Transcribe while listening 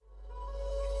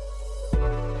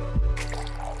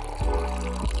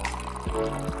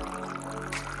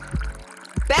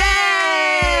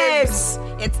Babes!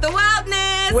 It's the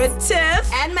Wildness With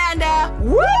Tiff and Manda.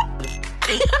 Whoop!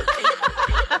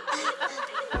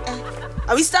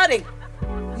 Are we starting?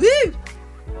 Woo!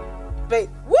 Wait,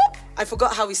 whoop! I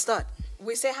forgot how we start.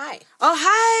 We say hi. Oh,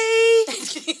 hi!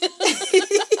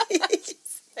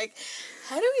 Like,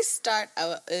 how do we start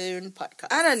our own podcast?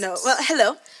 I don't know. Well,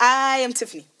 hello. I am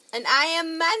Tiffany. And I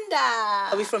am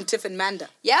Manda. Are we from Tiff and Manda?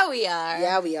 Yeah, we are.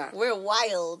 Yeah, we are. We're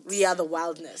wild. We are the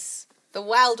Wildness. The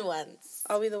wild ones.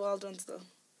 Are we the wild ones, though?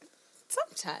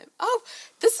 Sometime. Oh,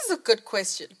 this is a good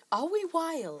question. Are we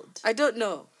wild? I don't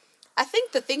know. I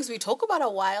think the things we talk about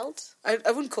are wild. I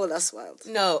wouldn't call us wild.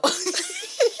 No.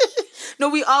 No,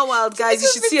 we are wild, guys. You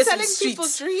should see us in the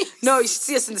people's streets. dreams. No, you should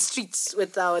see us in the streets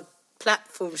with our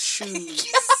platform shoes.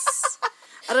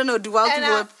 I don't know. Do wild people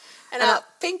have... And our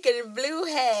pink and blue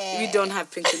hair. We don't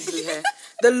have pink and blue hair.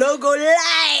 The logo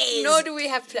lies. Nor do we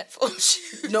have platform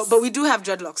shoes. No, but we do have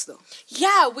dreadlocks, though.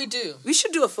 Yeah, we do. We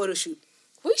should do a photo shoot.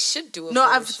 We should do a No,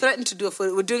 photo I've shoot. threatened to do a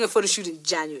photo. We're doing a photo shoot in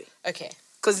January. Okay.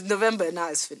 Because November now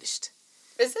is finished.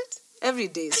 Is it? Every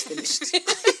day is finished.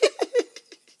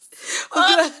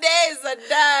 All days are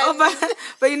done.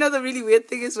 But you know the really weird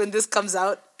thing is when this comes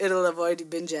out, it'll have already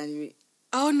been January.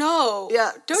 Oh, no.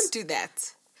 Yeah. Don't do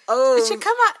that. Oh. It should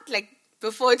come out, like,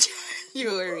 before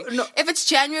January. No. If it's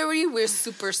January, we're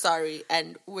super sorry.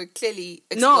 And we're clearly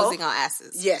exposing our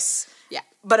asses. Yes. Yeah.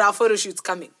 But our photo shoot's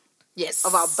coming. Yes.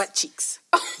 Of our butt cheeks.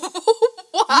 Wow.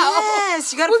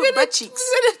 Yes, you gotta put butt cheeks.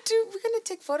 We're gonna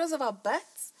take photos of our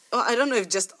butts. Oh, I don't know if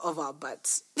just of our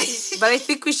butts, but I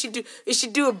think we should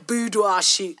do a boudoir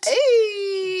shoot.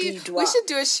 Hey, Boudoir. we should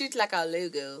do a shoot like our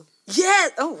logo. Yeah.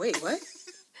 Oh wait, what?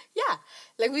 Yeah,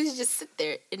 like we should just sit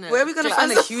there in a. Where are we gonna glass.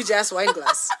 find a huge ass wine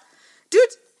glass, dude?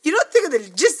 You don't think of the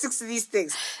logistics of these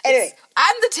things. Anyway,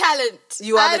 I'm the talent.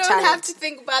 You are the I don't talent. have to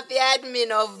think about the admin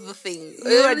of the thing.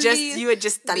 you are Only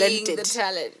just being talented. the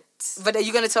talent. But are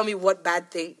you gonna tell me what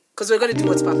bad thing? Because we're gonna do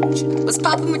what's popping with you. What's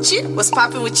popping with you? What's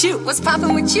popping with you? What's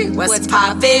popping with you? What's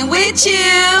popping with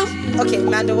you? Okay,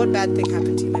 Amanda, what bad thing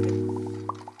happened to you, my baby?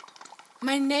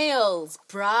 My nails,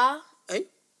 brah. Eh?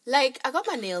 Like, I got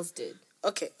my nails did.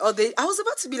 Okay. Oh, I was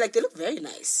about to be like, they look very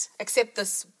nice. Except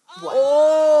this one.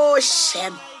 Oh,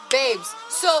 shame. Babes.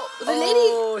 So,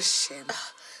 Oh, shame.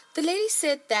 the lady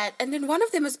said that, and then one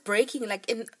of them is breaking, like,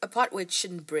 in a part where it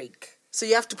shouldn't break. So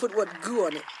you have to put what goo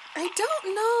on it? I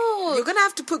don't know. You're gonna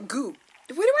have to put goo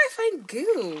Where do I find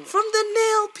goo? from the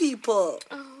nail people.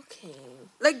 Oh, okay.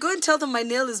 Like, go and tell them my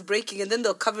nail is breaking, and then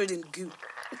they'll cover it in goo.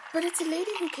 But it's a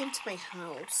lady who came to my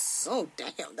house. Oh,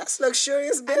 damn, that's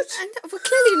luxurious, bitch. Well,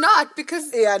 clearly not,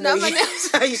 because Yeah, now no, my nails...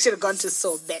 you should have gone to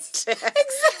Soul Bet.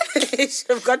 Exactly. You should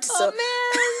have gone to Soul. Oh,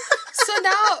 man. So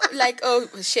now, like, oh,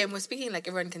 shame. We're speaking like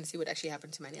everyone can see what actually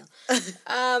happened to my nail.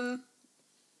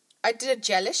 I did a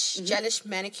gelish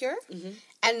manicure,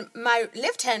 and my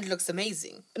left hand looks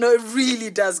amazing. No, it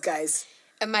really does, guys.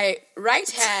 And my right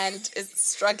hand is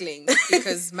struggling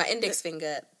because my index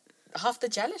finger, half the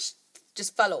gelish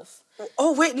just fell off.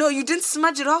 Oh, wait, no, you didn't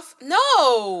smudge it off?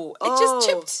 No, it just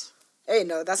chipped. Hey,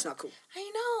 no, that's not cool.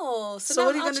 I know. So now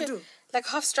what are you I'm gonna do? Like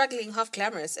half struggling, half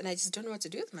glamorous, and I just don't know what to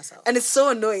do with myself. And it's so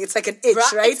annoying. It's like an itch,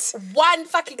 Bruh, right? It's one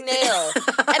fucking nail.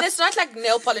 And it's not like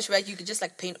nail polish where you could just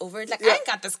like paint over it. Like, I ain't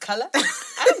got this color.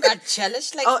 I don't got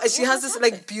gelish. Like, Oh, and she what has this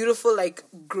happened? like beautiful like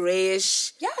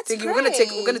grayish. Yeah, it's thing. great.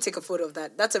 We're gonna take a photo of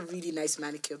that. That's a really nice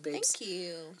manicure, babes. Thank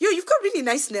you. Yo, you've got really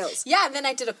nice nails. Yeah, and then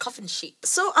I did a coffin shape.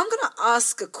 So I'm gonna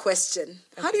ask a question.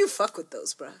 How do you fuck with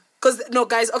those, bruh? Because no,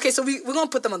 guys. Okay, so we're gonna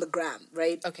put them on the gram,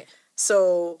 right? Okay.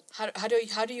 So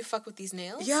How do you fuck with these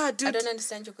nails? Yeah, dude. I don't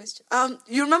understand your question.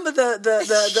 you remember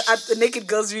the naked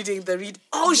girls reading the read?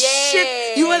 Oh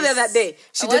shit! You were there that day.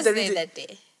 She I did was the there reading. that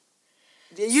day.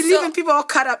 You So- leaving people all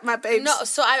cut up, my babes. No,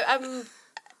 so I'm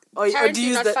or do apparently you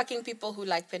use not the? fucking people who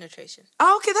like penetration.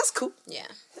 Oh, okay, that's cool. Yeah.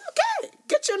 Okay,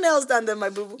 get your nails done then, my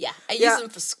boo boo. Yeah, I use them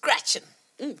for scratching.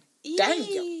 Damn.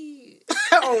 Eee.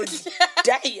 Oh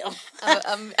damn.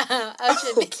 I'll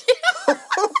show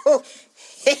you.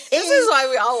 This is why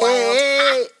we all wild.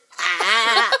 Hey,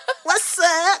 what's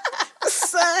up?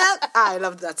 What's up? I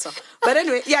love that song. But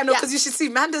anyway, yeah, no, because you should see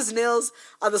Manda's nails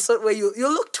are the sort where you'll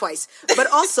look twice. But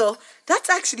also, that's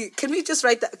actually, can we just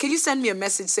write that? Can you send me a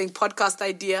message saying podcast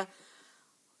idea?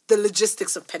 The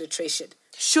logistics of penetration.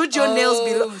 Should your nails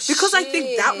be because I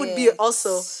think that would be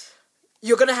also,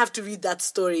 you're going to have to read that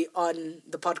story on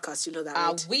the podcast. You know that,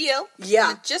 right? Wheel. Yeah.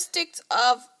 Logistics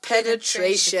of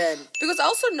Penetration. Because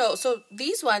also no, so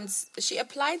these ones, she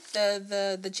applied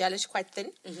the gelish quite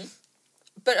thin.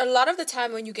 But a lot of the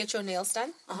time when you get your nails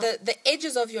done, the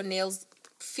edges of your nails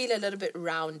feel a little bit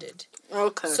rounded.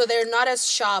 Okay. So they're not as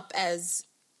sharp as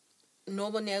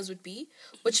normal nails would be,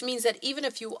 which means that even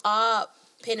if you are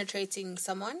penetrating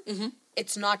someone,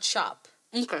 it's not sharp.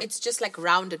 Okay. It's just like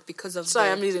rounded because of Sorry,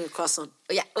 I'm eating a croissant.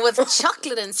 Yeah, with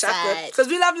chocolate inside. Because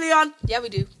we love Leon. Yeah, we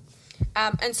do.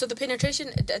 And so the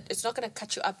penetration, it's not going to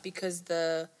cut you up because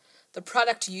the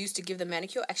product used to give the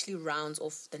manicure actually rounds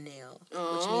off the nail,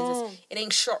 which means it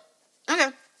ain't sharp. Okay.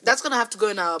 That's going to have to go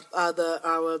in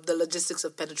the logistics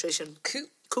of penetration.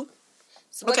 Cool.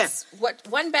 So what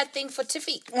one bad thing for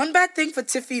Tiffy? One bad thing for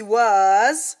Tiffy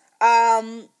was,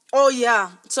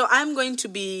 so I'm going to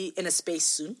be in a space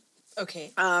soon.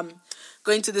 Okay.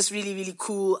 Going to this really, really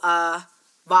cool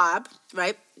vibe,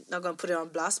 right? Not going to put it on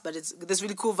blast, but it's this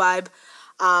really cool vibe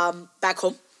back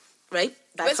home, right?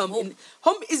 Where's home?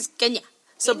 Home is Kenya.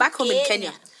 So back home in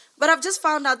Kenya. But I've just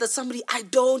found out that somebody I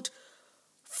don't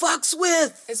fucks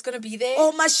with. It's going to be there?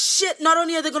 Oh, my shit. Not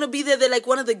only are they going to be there, they're like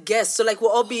one of the guests. So like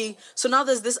we're all being... So now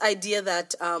there's this idea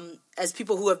that as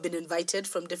people who have been invited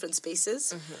from different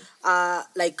spaces,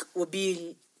 like we're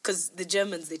being... Because the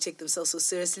Germans, they take themselves so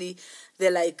seriously.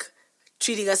 They're like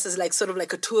treating us as like sort of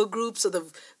like a tour group. So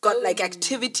they've got like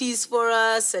activities for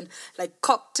us and like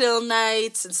cocktail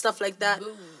nights and stuff like that.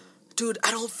 Ooh. Dude, I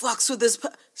don't fucks with this.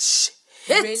 Shit.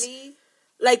 Really?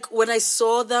 Like when I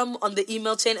saw them on the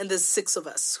email chain and there's 6 of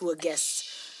us who are guests.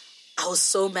 I was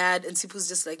so mad. And Sipu's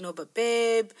just like, no, but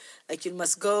babe, like you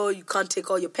must go. You can't take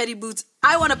all your petty boots.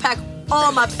 I want to pack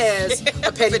all my pairs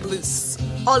of petty boots.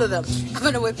 All of them. I'm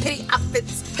going to wear petty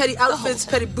outfits. Petty outfits,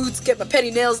 petty boots, get my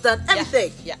petty nails done,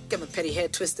 everything. Yeah. Get my petty hair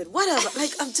twisted, whatever. Like,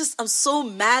 I'm so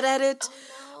mad at it.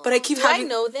 Oh, no. But I keep Do having... I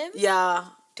know them? Yeah.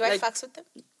 Do I fucks with them?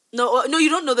 No, you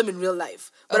don't know them in real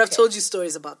life. But I've told you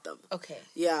stories about them. Okay.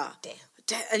 Yeah. Damn.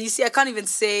 And you see, I can't even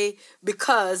say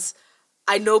because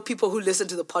I know people who listen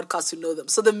to the podcast who know them.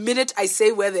 So the minute I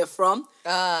say where they're from,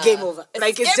 game over.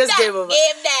 Like, it's just game over.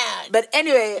 Game down. But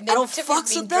anyway, I don't Tiffany's fucks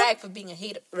being with them. dragged for being a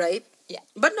hater. Right? Yeah.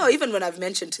 But no, even when I've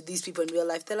mentioned to these people in real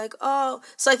life, they're like, oh.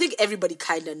 So I think everybody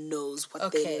kind of knows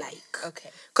what they like. Okay.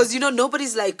 Because,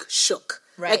 nobody's like shook.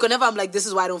 Right. Like whenever I'm like, this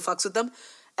is why I don't fucks with them,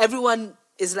 everyone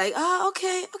is like,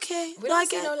 okay. We don't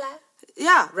see no lie.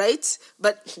 Yeah, right?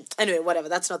 But anyway, whatever.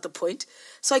 That's not the point.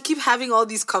 So I keep having all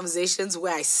these conversations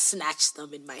where I snatch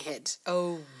them in my head.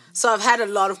 Oh. So I've had a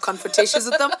lot of confrontations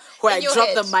with them where I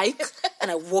drop the mic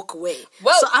and I walk away.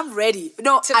 Whoa. So I'm ready.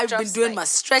 I've been doing my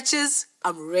stretches.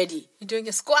 I'm ready. You're doing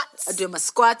your squats? I'm doing my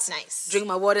squats. Nice. Drinking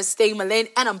my water, staying in my lane,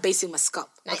 and I'm basing my scalp.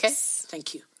 Nice. Okay?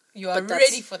 Thank you. You are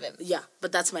ready for them. Yeah,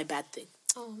 but that's my bad thing.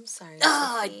 Oh, I'm sorry.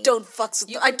 I don't fucks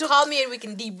with you. You can call me and we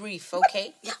can debrief,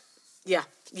 okay? Yeah.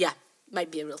 Might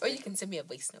be a real thing. Or you can send me a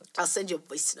voice note. I'll send you a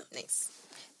voice note. Nice.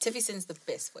 Tiffy sends the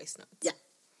best voice notes. Yeah.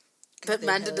 But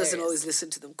Manda doesn't always listen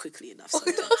to them quickly enough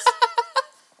sometimes.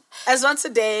 As once a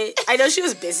day, I know she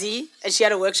was busy and she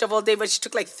had a workshop all day, but she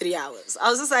took like 3 hours. I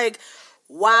was just like,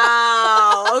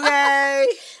 wow, okay.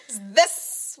 Is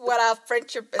this what our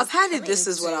friendship is? Apparently this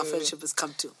is what our friendship has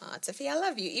come to. Oh, Tiffy, I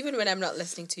love you, even when I'm not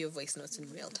listening to your voice notes in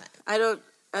real time. I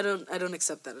don't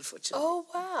accept that, unfortunately. Oh,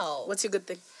 wow. What's your good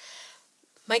thing?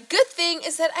 My good thing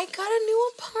is that I got a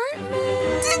new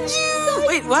apartment. Did you?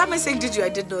 Wait, why am I saying did you? I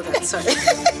didn't know that. Sorry.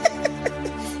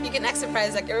 You can act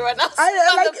surprised like everyone else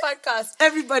on like the podcast.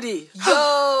 Everybody.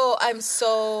 Yo, I'm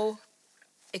so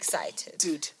excited.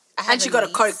 Dude. And she got a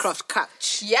Currycroft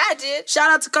couch. Yeah, I did. Shout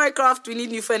out to Currycroft. We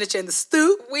need new furniture in the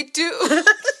stew. We do.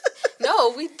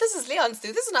 This is Leon's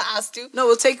stew. This is not our stew. No,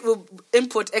 we'll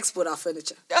import, export our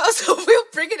furniture. Oh, so we'll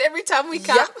bring it every time we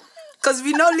come. Yeah. Because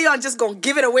we know Leon just gonna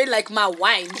give it away like my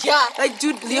wine. Yeah. Like,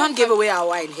 dude, Leon gave away our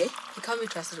wine, hey? You can't be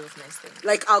trusted with nice things.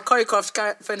 Like our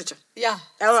Currycroft furniture. Yeah.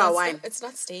 Or our wine. It's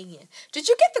not staying here. Did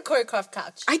you get the Currycroft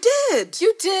couch? I did.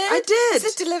 You did? I did. Is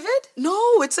it delivered?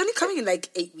 No, it's only coming in like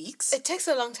 8 weeks. It takes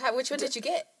a long time. Which one did you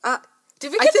get?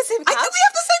 Did we I get think, the same couch? I think we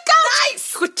have the same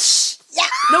couch. Nice. Yeah.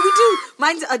 No, we do.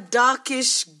 Mine's a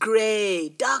darkish grey.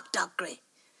 Dark grey.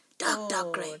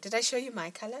 Dark grey. Did I show you my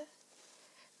color?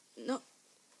 No.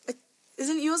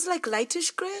 Isn't yours like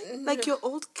lightish grey? Like your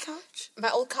old couch?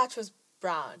 My old couch was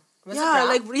brown. Was it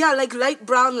brown? like light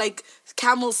brown, like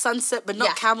camel sunset, but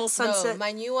not camel sunset. No,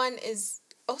 my new one is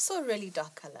also a really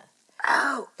dark color.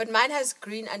 Oh. But mine has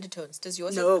green undertones. Does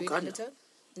yours have green undertone?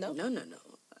 No. No.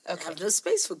 Okay. I have no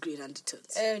space for green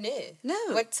undertones. Oh, no.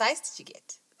 No. What size did you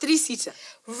get? 3-seater.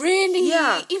 Really?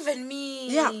 Yeah. Even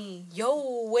me? Yeah.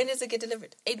 Yo, when does it get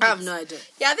delivered? 8 weeks? I have no idea.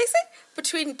 Yeah, they say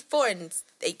between 4 and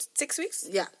 6 weeks.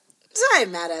 Yeah. So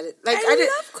I'm mad at it. Like I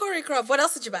love Currycroft. What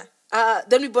else did you buy?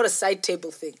 Then we bought a side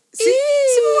table thing. See,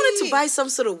 we wanted to buy some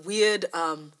sort of weird,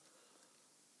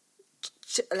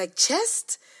 like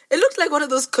chest. It looked like one of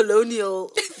those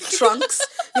colonial trunks.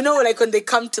 You know, like when they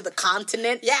come to the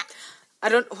continent. Yeah. I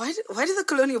don't. Why did the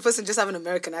colonial person just have an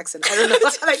American accent? I don't know.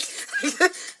 Like,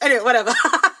 anyway, whatever.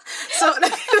 So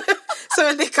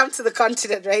when they come to the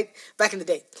continent, right? Back in the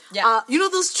day, you know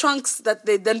those trunks that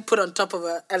they then put on top of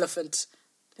an elephant.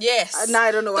 Yes. Now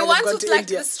I don't know why the they've ones gone with to like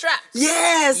India. the straps.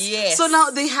 Yes. Yes. So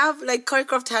now they have like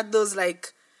Choreographed had those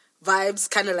like vibes,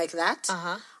 kind of like that.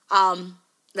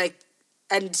 Like.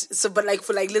 And so, but like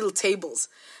for like little tables.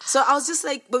 So I was just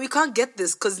like, but we can't get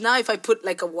this because now if I put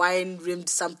like a wine rimmed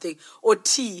something or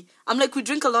tea, I'm like, we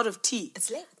drink a lot of tea. It's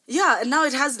late. Yeah, and now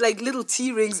it has like little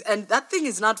tea rings and that thing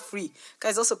is not free.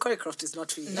 Guys, also Choreographed is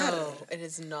not free. No, it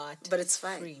is not. But it's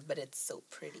fine. Free, but it's so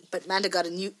pretty. But Manda got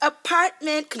a new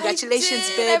apartment. Congratulations,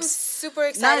 I did. babes. I'm super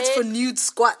excited. Now it's for nude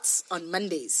squats on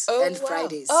Mondays and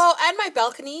Fridays. Oh, and my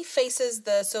balcony faces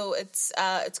it's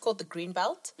called the Green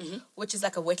Belt, which is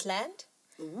like a wetland.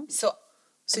 Ooh. So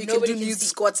you can do nude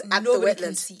squats at the wetland. Nobody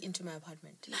can see into my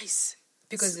apartment. Nice.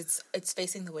 Because it's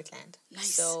facing the wetland.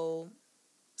 Nice. So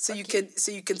you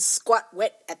can squat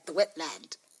wet at the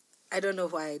wetland. I don't know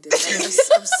why I did that.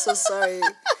 I'm so sorry.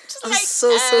 I'm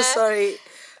so sorry.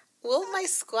 Will my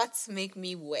squats make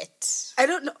me wet? I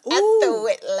don't know. Ooh.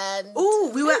 At the wetland. Oh,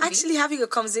 we were actually having a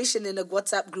conversation in a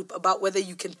WhatsApp group about whether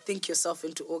you can think yourself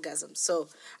into orgasm. So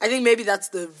I think maybe that's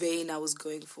the vein I was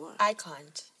going for. I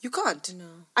can't. You can't?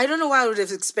 No. I don't know why I would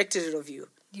have expected it of you.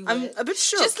 I'm a bit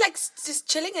sure. Just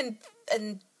chilling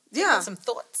and some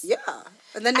thoughts. Yeah.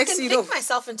 And then next thing you know, I can think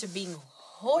myself into being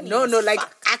horny. No, like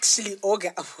actually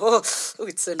orgasm. Oh,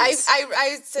 it's so nice.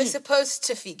 I suppose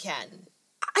Tiffy can.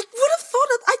 I would have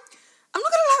thought of... I'm not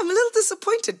going to lie, I'm a little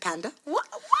disappointed, Panda. What?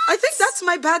 I think that's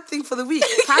my bad thing for the week.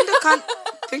 Panda can't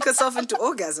think herself into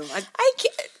orgasm. I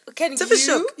can't. Can Tiffy you?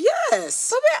 shook.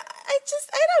 Yes. But I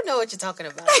don't know what you're talking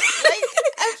about. Like,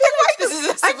 I feel like this is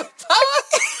a superpower.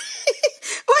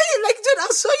 Why are you like, dude,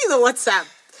 I'll show you the WhatsApp.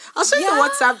 I'll show you the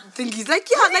WhatsApp thingies. Like,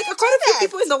 yeah, like quite a few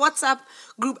people in the WhatsApp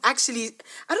group actually,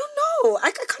 I don't know.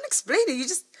 I can't explain it. You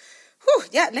just... Whew,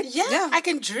 yeah. I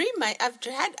can dream. I've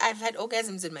had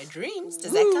orgasms in my dreams.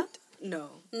 Does that count?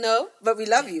 No. But we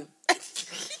love you. But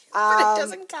it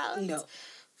doesn't count. No.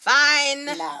 Fine.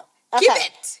 No. Keep Okay.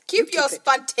 it. Keep your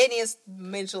spontaneous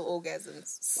mental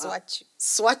orgasms. Swat you.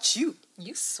 Swat you.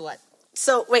 You swat.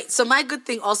 So, wait. So, my good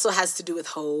thing also has to do with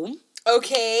home.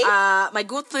 Okay. My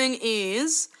good thing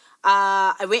is...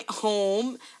 I went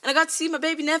home and I got to see my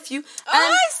baby nephew.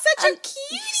 Oh, he's such a cutie.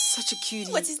 He's such a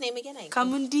cutie. What's his name again?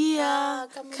 Kamundia.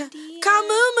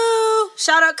 Kamumu.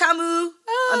 Shout out Kamu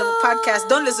on the podcast.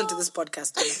 Don't listen to this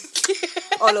podcast.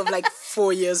 All of like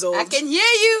 4 years old. I can hear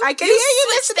you. I can hear you.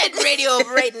 Listen to that radio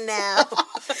right now.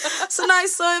 So now I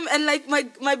saw him and like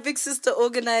my big sister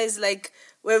organized like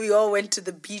where we all went to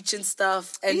the beach and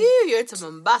stuff. And you went to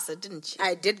Mombasa, didn't you?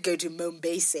 I did go to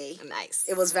Mombasa. Nice.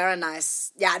 It was very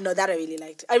nice. Yeah, no, that I really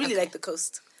liked. I really like the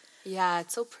coast. Yeah,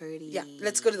 it's so pretty. Yeah,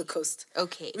 let's go to the coast.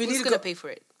 Okay. Who's going to pay for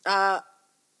it?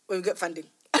 We get funding.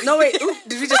 No, wait. Ooh,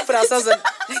 did we just put ourselves on?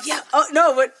 Like, yeah. Oh,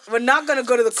 no, we're not going to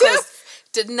go to the coast.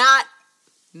 Did not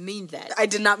mean that. I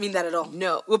did not mean that at all.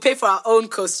 No. We'll pay for our own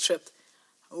coast trip.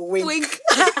 Wink. Wink.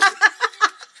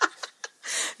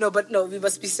 No, we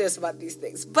must be serious about these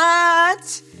things.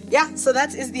 But, yeah, so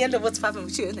that is the end of What's Poppin'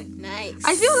 With You, isn't it? Nice.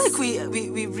 I feel like we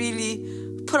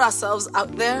really put ourselves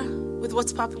out there with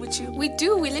What's Poppin' With You. We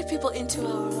do. We let people into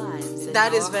our lives.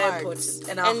 That is very important.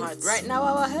 And our hearts. Right now,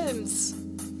 our homes.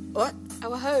 What?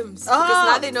 Our homes. Oh. Because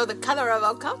now they know the color of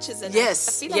our couches. And yes.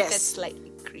 I feel like that's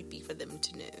slightly creepy for them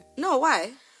to know. No,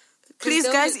 why? Please,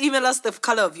 guys, email us the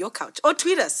color of your couch. Or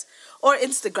tweet us. Or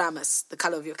Instagram us the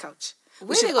color of your couch.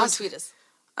 Where are they going to tweet us?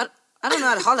 I don't know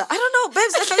how to holler. I don't know,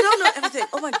 babes. Like, I don't know everything.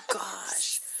 Oh, my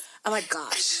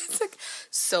gosh. It's like,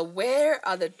 so where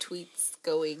are the tweets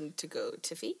going to go,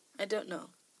 Tiffy? I don't know.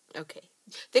 Okay.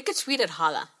 They could tweet at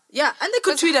Holla. Yeah, and they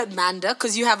could tweet at Manda,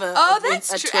 because you have a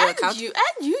Twitter account.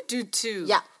 And you do, too.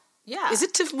 Yeah. Yeah. Is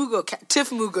it Tiff Mugo?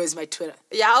 Tiff Mugo is my Twitter.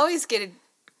 Yeah, I always get it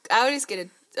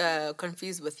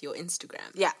confused with your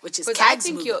Instagram. Yeah, which is Kags I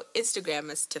think Mugo. Your Instagram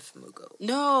is Tiff Mugo.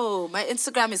 No, my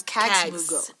Instagram is Kags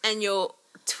Mugo. And your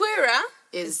Twitter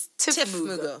is Tiff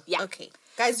Mugo. Yeah. Okay.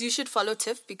 Guys, you should follow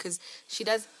Tiff because she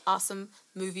does awesome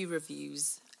movie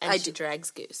reviews and she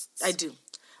drags ghosts. I do.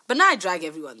 But now I drag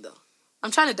everyone, though. I'm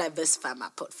trying to diversify my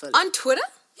portfolio. On Twitter?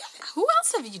 Yeah. Who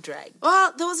else have you dragged?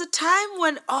 Well, there was a time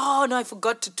when... Oh, no, I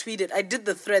forgot to tweet it. I did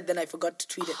the thread, then I forgot to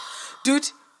tweet it.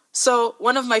 Dude, so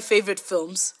one of my favorite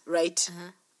films, right?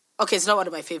 Uh-huh. Okay, it's not one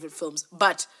of my favorite films.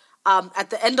 But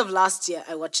at the end of last year,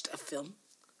 I watched a film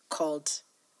called...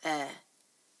 damn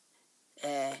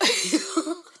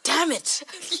it.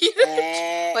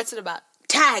 What's it about?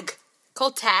 Tag.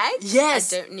 Called Tag?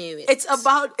 Yes. I don't know it.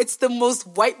 It's the most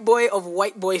white boy of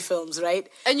white boy films, right?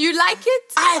 And you like it?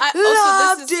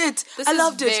 I loved it. I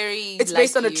loved it. It's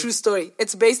based on a you. true story.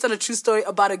 It's based on a true story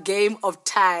about a game of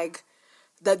tag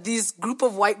that these group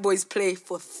of white boys play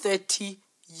for 30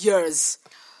 years.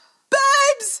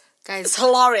 Babes! Guys, it's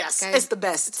hilarious. Guys, it's the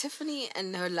best. Tiffany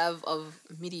and her love of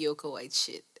mediocre white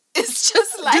shit. It's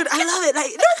just like... Dude, I love it. Like,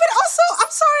 no, but also, I'm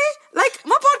sorry. Like,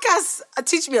 my podcasts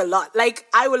teach me a lot. Like,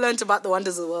 I will learn about the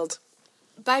wonders of the world.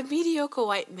 By mediocre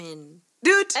white men.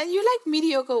 Dude. And you like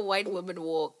mediocre white woman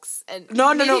walks. And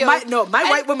No. My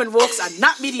white woman walks are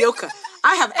not mediocre.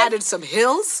 I have added some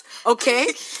hills, okay?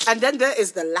 And then there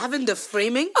is the lavender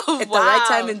framing at the right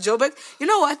time in Joburg. You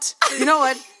know what?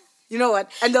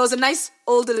 And there was a nice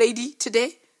older lady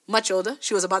today, much older.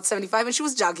 She was about 75 and she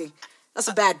was jogging. That's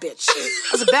a bad bitch.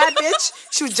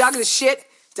 She was jogging the shit.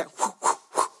 Like,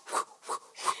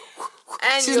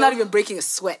 and she's not even breaking a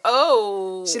sweat.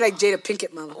 Oh. She's like Jada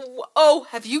Pinkett Mama. Oh,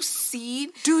 have you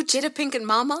seen Dude. Jada Pinkett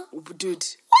Mama? Dude.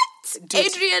 What? Dude.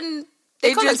 Adrian,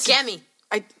 they call her Gammy.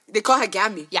 They call her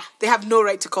Gammy. Yeah. They have no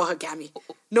right to call her Gammy.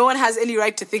 No one has any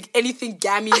right to think anything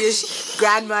Gammy-ish,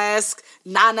 grandma-esque,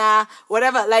 Nana,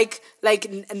 whatever, like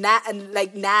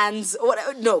Nans,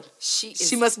 whatever. No.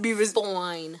 She must be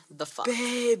fine the fuck.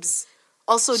 Babes.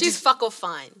 Also, she's fuck or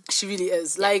fine. She really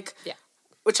is. Yeah. Like, yeah.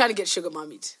 We're trying to get sugar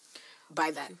mommied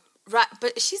by that. Right,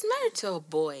 but she's married to a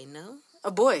boy, no?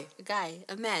 A boy? A guy,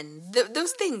 a man.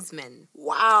 Those things, men.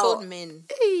 Wow. Called men.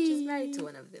 Hey. She's married to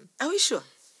one of them. Are we sure?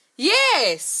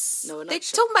 Yes. No, we're not They're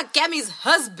sure. talking about Gammy's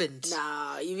husband.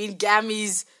 Nah, you mean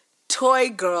Gammy's toy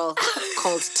girl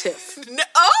called Tiff. No.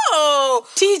 Oh!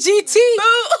 TGT.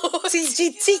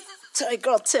 TGT. Toy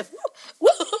girl Tiff. You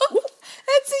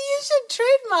should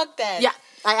trademark that. Yeah,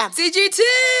 I am. TGT.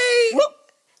 Whoop.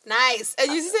 Nice.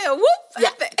 And you say whoop.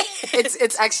 Yeah.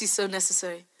 It's actually so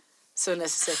necessary. So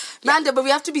necessary. Manda, but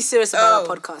we have to be serious about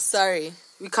our podcast. Sorry.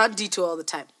 We can't detour all the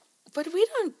time. But we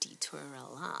don't detour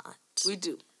a lot. We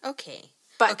do. Okay.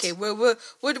 But okay, we're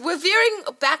veering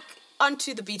back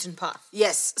onto the beaten path.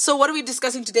 Yes. So what are we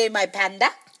discussing today, my panda?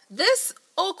 This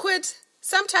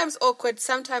sometimes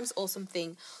awesome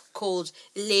thing called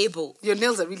label. Your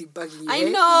nails are really bugging you. I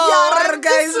know. Yeah,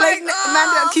 guys, like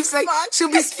Amanda keeps like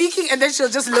she'll be speaking and then she'll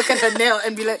just look at her nail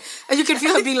and be like, and you can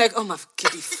feel her being like, oh my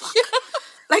giddy fuck.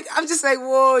 Like I'm just like,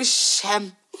 whoa,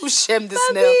 Shem. Who shamed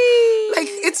this nail? Like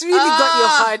it's really got your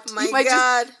heart. My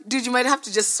God. Dude, you might have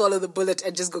to just swallow the bullet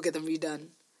and just go get them redone.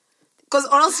 Because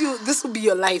or else this will be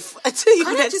your life. I tell you.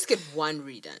 Can't I just get one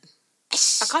redone?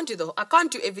 I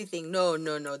can't do everything. No.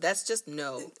 That's just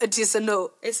no. It's a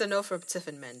no. It's a no from Tiff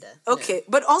and Manda. Okay. No.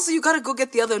 But also you gotta go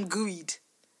get the other one gooeyed.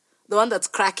 The one that's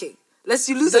cracking. Lest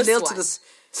you lose a nail to this.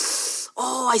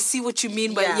 Oh, I see what you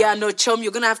mean. But Chom,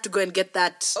 you're gonna have to go and get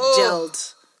that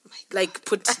gelled. Like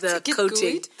put the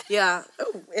coating. Yeah.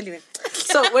 Oh, anyway.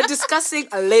 So we're discussing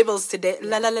labels today.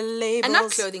 Labels. And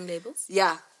not clothing labels.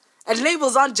 Yeah. And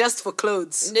labels aren't just for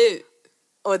clothes. No.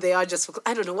 Or they are just for,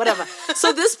 I don't know, whatever.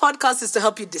 So this podcast is to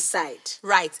help you decide.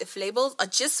 Right. If labels are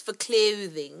just for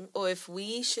clothing or if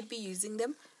we should be using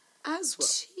them as well.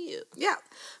 Too. Yeah.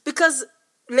 Because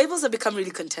labels have become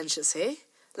really contentious, hey?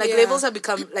 Like labels have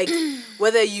become like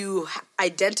whether you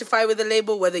identify with a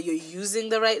label, whether you're using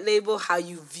the right label, how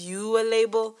you view a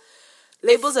label.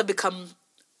 Labels have become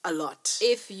a lot.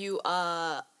 If you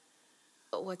are,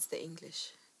 what's the English?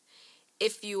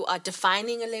 If you are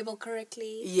defining a label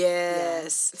correctly.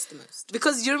 Yes. It's the most.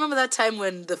 Because you remember that time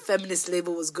when the feminist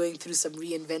label was going through some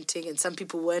reinventing and some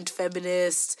people weren't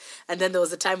feminists. And then there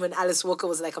was a time when Alice Walker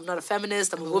was like, I'm not a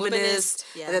feminist, I'm a womanist.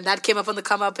 Yeah. And then that came up on the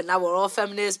come up and now we're all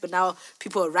feminists. But now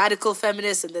people are radical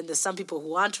feminists. And then there's some people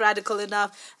who aren't radical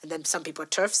enough. And then some people are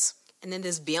TERFs. And then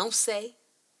there's Beyonce.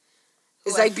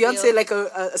 It's like Beyonce like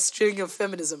a string of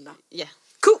feminism now. Yeah.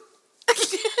 Cool.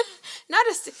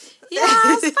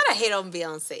 I was about to hate on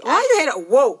Beyonce. Why you hate her?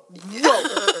 Whoa.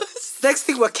 Next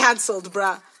thing we're cancelled,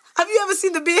 bruh. Have you ever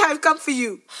seen the Beehive come for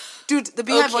you? Dude, the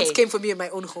Beehive once came for me in my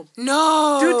own home.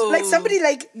 No. Dude, like somebody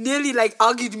like nearly like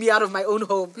argued me out of my own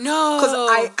home. No.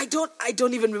 Because I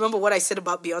don't even remember what I said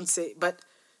about Beyonce, but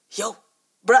yo,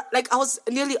 bruh, like I was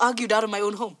nearly argued out of my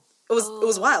own home. It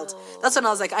was wild. That's when I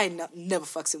was like, I ain't never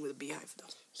fucking with a Beehive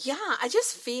though. Yeah, I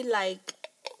just feel like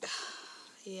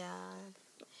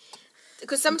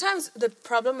because sometimes the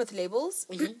problem with labels,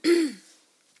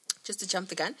 just to jump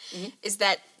the gun, is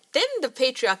that then the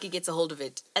patriarchy gets a hold of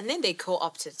it, and then they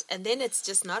co-opt it, and then it's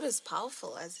just not as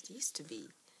powerful as it used to be.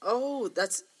 Oh,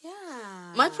 that's...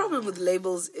 Yeah. My problem with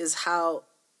labels is how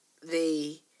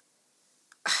they...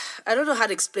 I don't know how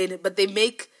to explain it, but they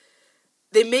make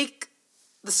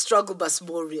the struggle bus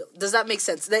more real. Does that make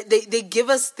sense? They give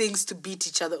us things to beat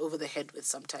each other over the head with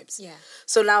sometimes. Yeah.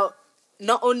 So now,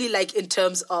 not only like in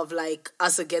terms of like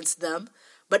us against them,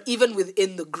 but even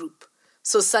within the group.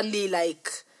 So suddenly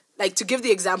like to give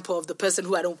the example of the person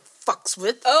who I don't fucks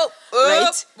with,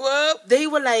 right? They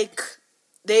were like,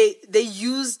 they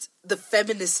used the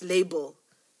feminist label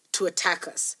to attack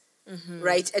us. Mm-hmm.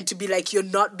 Right? And to be like, you're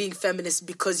not being feminist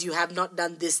because you have not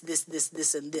done this,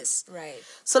 and this. Right.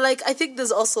 So, like, I think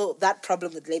there's also that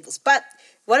problem with labels. But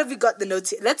what have we got the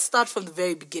notes here? Let's start from the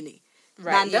very beginning.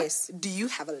 Right, Manda, yes. do you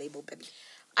have a label, baby?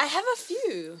 I have a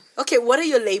few. Okay, what are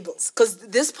your labels? Because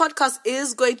this podcast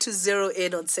is going to zero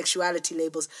in on sexuality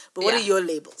labels. But what are your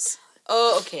labels?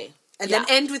 Oh, okay. And then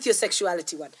end with your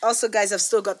sexuality one. Also, guys, I've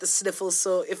still got the sniffles,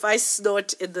 so if I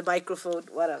snort in the microphone,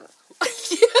 whatever.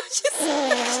 She's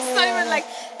not even like,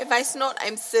 if I snort,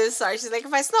 I'm so sorry. She's like,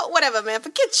 if I snort, whatever, man,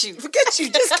 forget you.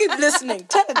 Just keep listening.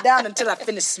 Turn it down until I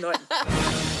finish snorting.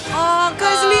 Oh,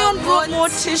 guys, Leon brought more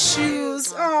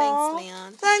tissues. Oh, thanks,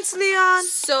 Leon. Thanks, Leon.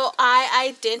 So I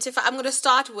identify, I'm going to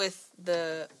start with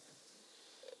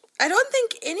I don't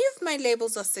think any of my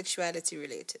labels are sexuality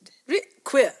related.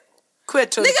 Queer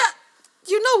tone. Nigga,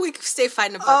 you know we stay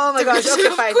fine about. Oh my gosh, okay,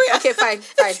 fine. Queer. Okay, fine.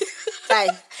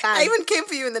 I even came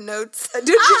for you in the notes. Did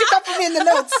you come for me in the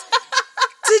notes?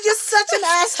 Dude, you're such an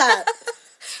asshat.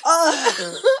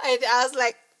 I was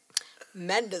like,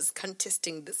 Manda's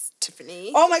contesting this,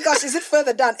 Tiffany. Oh my gosh, is it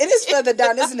further down? It is further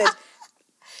down, isn't it?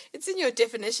 It's in your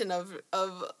definition of.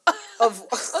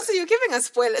 Also, you're giving us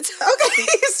spoilers. Okay,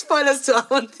 spoilers to our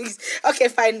own things. Okay,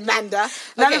 fine, Manda.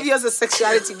 None of yours are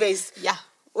sexuality based. Yeah.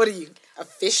 What are you? A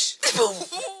fish?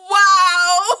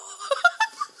 Wow.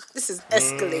 This is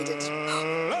escalated.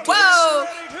 Whoa.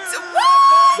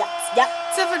 Yeah.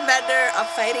 Tiff and Manda are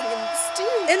fighting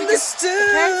in the stew.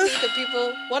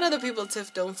 Apparently one of the people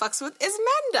Tiff don't fucks with is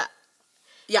Manda.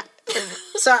 Yeah.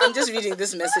 So I'm just reading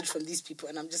this message from these people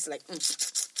and I'm just like,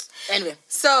 Anyway.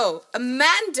 So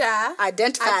Amanda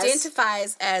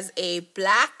identifies as a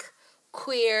black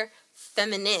queer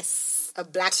feminist. A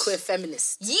black queer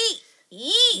feminist. Yee.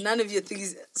 None of your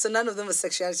things. So none of them are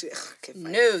sexuality. Okay,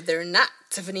 fine. No, they're not,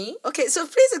 Tiffany. Okay, so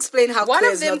please explain how one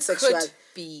queer of is them not sexual.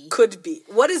 Could be.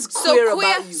 What is queer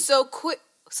about you? So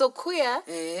queer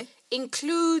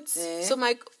includes. So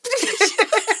my.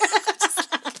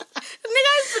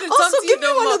 Also, give me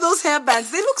one of those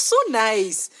hairbands. They look so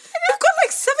nice. You've got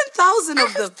like 7,000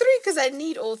 of them. 3 because I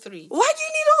need all 3. Why do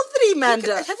you need all 3,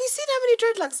 Manda? Have you seen how many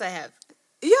dreadlocks I have?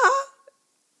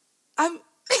 Yeah.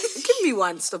 Give me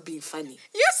one. Stop being funny.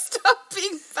 You stop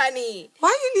being funny.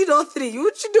 Why you need all 3?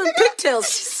 What you doing? Pigtails.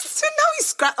 So now he's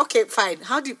scratch. Okay, fine.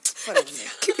 How do you? Whatever.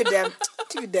 Keep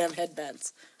your damn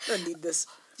headbands. I don't need this.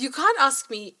 You can't ask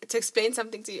me to explain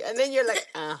something to you, and then you're like,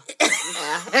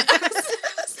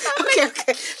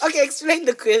 Okay, explain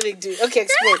the queer thing to me. Okay,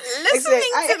 explain. Listening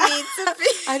to me, Tiffany.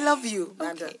 I love you,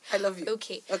 Manda. Okay. I love you.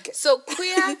 Okay. So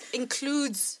queer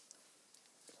includes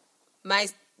my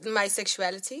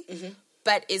sexuality,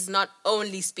 but is not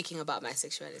only speaking about my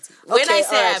sexuality. When I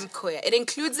say I'm queer, it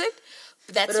includes it,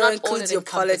 but that's not all it includes. Your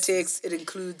politics. It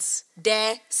includes.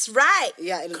 That's right.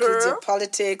 Yeah, it includes your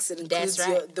politics. It includes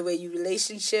the way you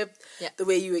relationship, the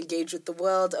way you engage with the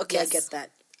world. Okay, I get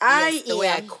that. The way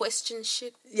I question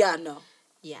shit. Yeah, no.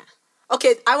 Yeah.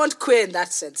 Okay, I want queer in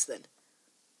that sense then.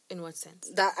 In what sense?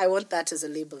 That I want that as a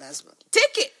label as well.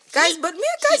 Take it. Guys, I don't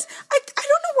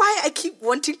know why I keep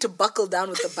wanting to buckle down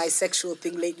with the bisexual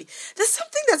thing lately. There's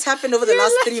something that's happened over the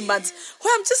last 3 months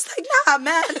where I'm just like, nah,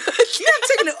 man. I'm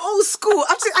taking it old school.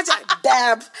 I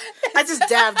just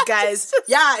dabbed, guys.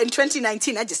 Yeah, in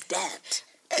 2019, I just dabbed.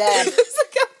 It's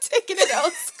like I'm taking it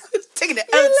old school. Taking it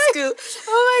old school.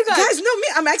 Oh my God. Guys, no, me,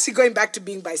 I'm actually going back to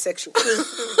being bisexual.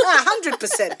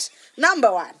 100%.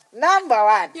 Number one.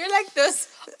 You're like those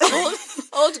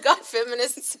old god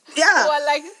feminists who are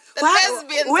like, the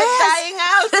lesbians are dying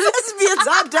out. The lesbians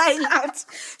are dying out.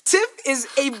 Tiff is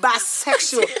a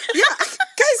bisexual. Yeah,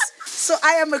 guys, so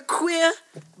I am a queer,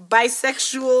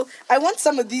 bisexual. I want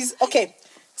some of these. Okay,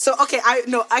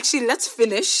 actually, let's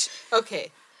finish.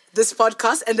 Okay. This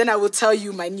podcast, and then I will tell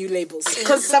you my new labels.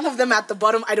 Because some of them at the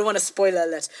bottom, I don't want to spoiler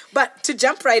alert. But to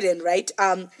jump right in, right?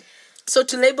 So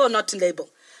to label or not to label.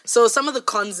 So some of the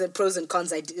pros and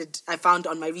cons I found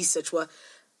on my research were,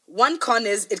 one con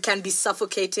is it can be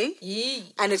suffocating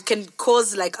and it can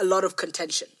cause like a lot of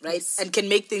contention, right? Yes. And can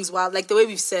make things wild. Like the way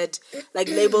we've said, like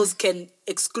labels can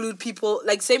exclude people.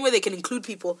 Like same way they can include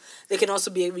people, they can also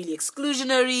be really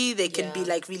exclusionary. They can be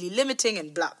like really limiting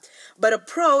and blah. But a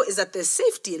pro is that there's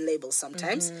safety in labels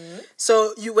sometimes.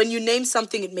 So when you name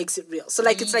something, it makes it real. So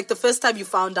like it's like the first time you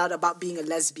found out about being a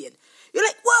lesbian. you're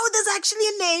like, whoa, there's actually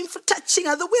a name for touching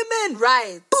other women.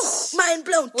 Right. Boom, mind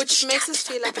blown. Which makes us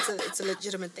feel like it's a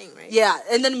legitimate thing, right? Yeah,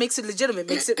 and then it makes it legitimate,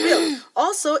 makes it real.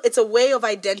 Also, it's a way of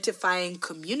identifying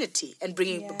community and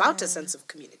bringing about a sense of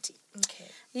community. Okay.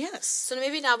 Yes. So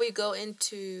maybe now we go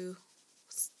into,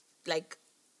 like,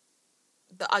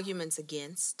 the arguments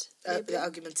against. The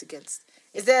arguments against.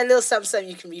 Is there a little something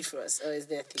you can read for us? Or is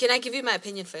there... Can I give you my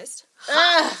opinion first?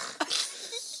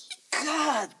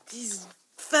 God, these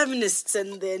feminists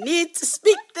and they need to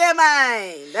speak their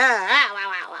mind.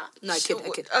 No, I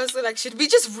kid. I was like, should we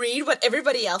just read what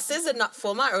everybody else says and not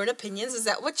form our own opinions? Is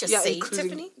that what you're saying,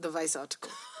 Tiffany? The Vice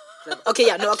article. Okay,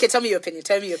 tell me your opinion.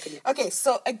 Okay,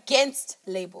 so against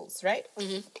labels, right?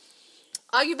 Mm-hmm.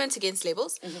 Arguments against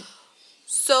labels. Mm-hmm.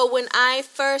 So when I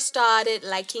first started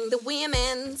liking the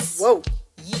women's...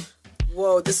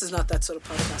 Whoa, this is not that sort of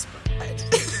podcast, bro.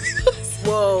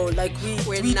 Whoa, like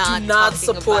we do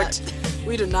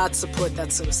not support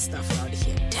that sort of stuff out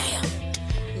here. Damn.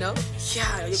 No?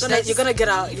 Yeah, you're gonna get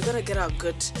our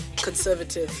good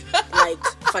conservative like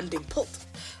funding pulled.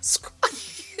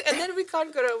 And then we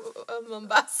can't go to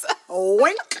Mombasa.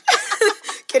 Wink.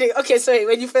 Kidding. Okay, sorry.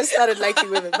 When you first started liking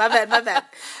women, my bad.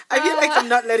 I feel like I'm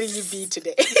not letting you be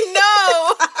today.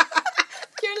 No.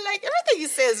 You're like, everything you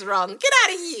say is wrong. Get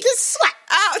out of here. Get sweat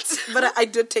out. But I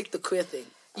did take the queer thing.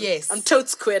 Yes. I'm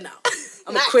totes queer now.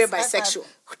 I'm a queer bisexual.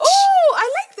 Oh, I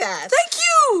like that. Thank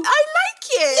you. I like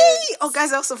it. Yay. Oh,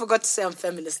 guys, I also forgot to say I'm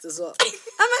feminist as well.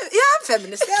 I'm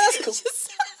feminist. Yeah, that's cool.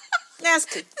 That's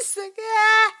cool. It's like,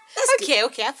 yeah.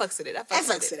 Okay, I fucks with it. I can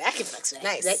fucks with it.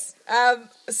 Nice. Right?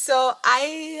 So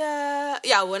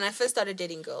when I first started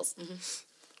dating girls,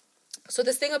 so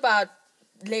this thing about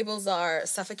labels are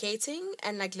suffocating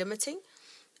and like limiting.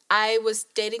 I was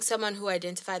dating someone who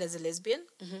identified as a lesbian.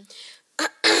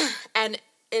 And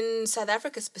in South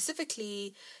Africa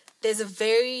specifically, there's a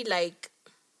very I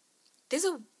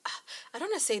don't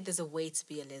want to say there's a way to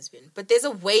be a lesbian, but there's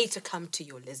a way to come to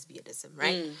your lesbianism,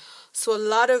 right? So a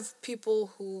lot of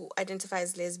people who identify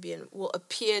as lesbian will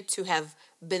appear to have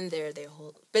been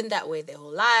that way their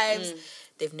whole lives.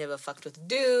 They've never fucked with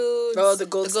dudes. Oh, the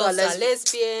gold star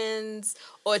lesbians,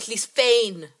 or at least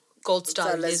feign gold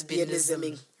star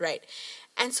lesbianism, right?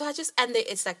 And so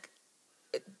it's like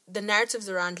the narratives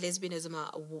around lesbianism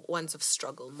are ones of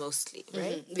struggle mostly,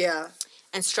 right? Yeah.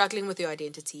 And struggling with your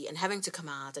identity and having to come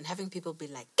out and having people be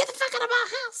like, get the fuck out of our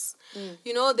house.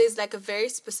 You know, there's like a very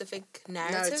specific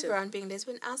narrative around being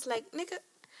lesbian. I was like, nigga,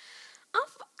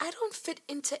 I don't fit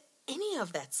into any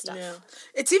of that stuff. Yeah.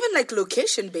 It's even like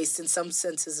location based in some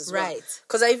senses as well. Right.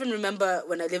 Because I even remember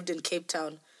when I lived in Cape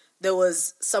Town, there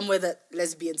was somewhere that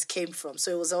lesbians came from.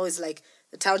 So it was always like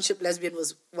the township lesbian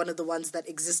was one of the ones that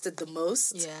existed the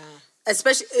most. Yeah.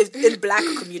 Especially in black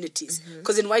communities,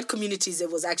 because in white communities it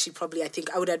was actually probably, I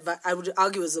think I would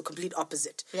argue it was the complete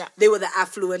opposite. Yeah, they were the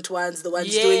affluent ones, the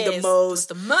ones doing the most,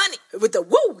 with the money, with the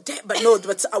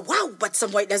but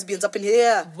some white lesbians up in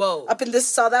here, up in this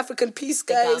South African piece,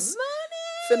 guys,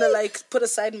 finna like put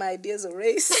aside my ideas of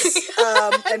race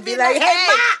and be like,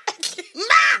 hey,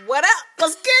 ma, what up?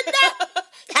 What's good now?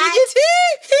 TGT.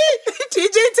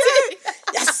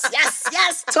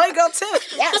 Yes. Toy girl too.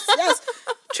 Yes.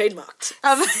 Trademarked.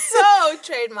 So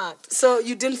trademarked. So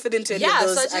you didn't fit into any of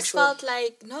those. So I just felt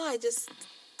like, no, this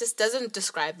doesn't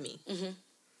describe me.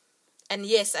 And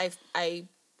yes, I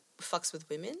fucks with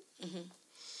women.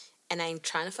 And I ain't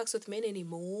trying to fucks with men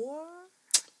anymore.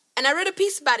 And I read a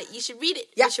piece about it. You should read it.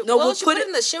 Yeah. We'll put it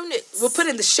in the show notes. We'll put it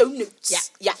in the show notes.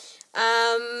 Yeah.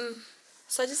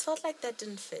 So I just felt like that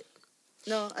didn't fit.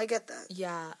 No, I get that.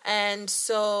 Yeah. And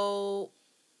so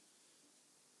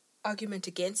argument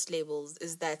against labels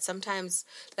is that sometimes,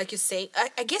 like you're saying,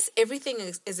 I guess everything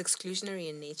is exclusionary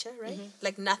in nature, right?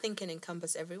 Like nothing can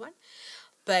encompass everyone.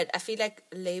 But I feel like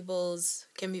labels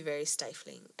can be very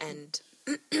stifling, and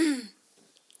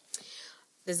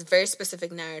there's a very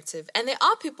specific narrative. And there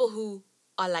are people who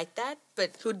are like that,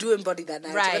 but who do embody that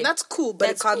narrative. Right. And that's cool, but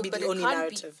it can't be the only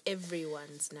narrative. Be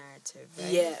everyone's narrative,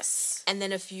 right? Yes. And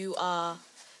then if you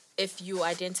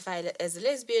identify as a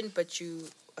lesbian, but you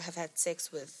have had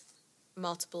sex with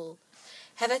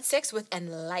and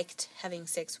liked having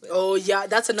sex with. Oh yeah,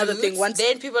 that's another thing.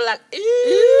 Then people are like,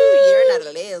 you're not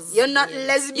a lesbian. You're not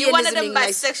lesbian. You're one of them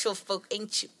bisexual folk,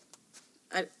 ain't you?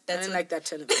 I didn't like that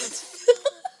term.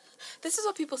 This is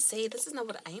what people say. This is not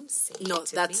what I am saying. No,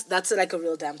 that's like a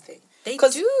real damn thing. They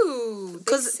do.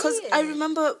 Because I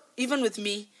remember even with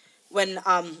me when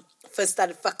first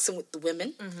started fucking with the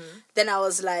women, then I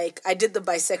was like, I did the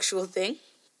bisexual thing,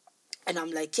 and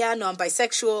I'm like, yeah, no, I'm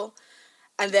bisexual.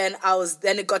 And then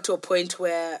it got to a point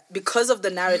where, because of the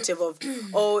narrative of,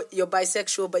 oh, you're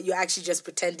bisexual, but you're actually just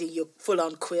pretending you're full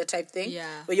on queer type thing. Yeah.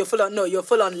 Or you're full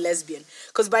on lesbian.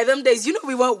 Because by them days,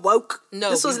 we weren't woke.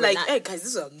 No, this was we were like, not. hey guys,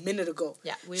 this was a minute ago.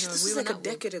 Yeah, this we was were like a not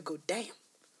decade ago. Damn.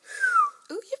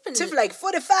 Ooh, you've been Tiff like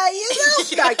 45 years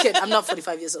old. No, I kid. I'm not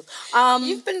 45 years old.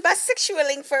 You've been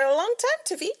bisexualing for a long time,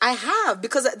 Tiffy. I have,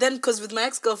 because with my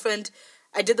ex-girlfriend,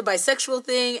 I did the bisexual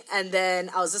thing, and then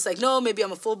I was just like, no, maybe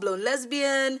I'm a full-blown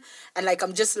lesbian, and like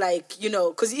I'm just like,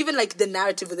 because even like the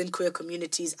narrative within queer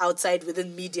communities, outside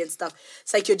within media and stuff,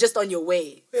 it's like you're just on your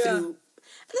way through.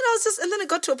 And then it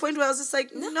got to a point where I was just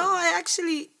like, no, I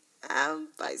actually am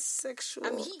bisexual.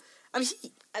 I'm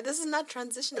he. This is not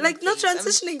transitioning. Like, not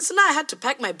transitioning. So now I had to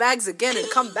pack my bags again and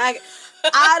come back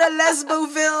out of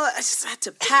Lesboville. I just had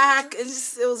to pack. It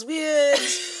was weird.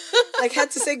 Like, had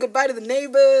to say goodbye to the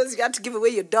neighbors. You had to give away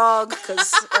your dog,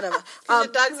 because whatever. Your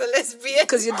dog's a lesbian.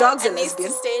 Because your dog's a lesbian. Needs to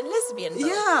stay in lesbian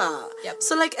mode. Yeah. Yep.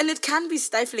 So, like, and it can be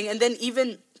stifling. And then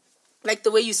even, like,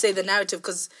 the way you say the narrative,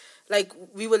 because, like,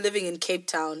 we were living in Cape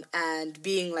Town, and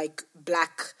being, like,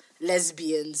 black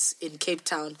lesbians in Cape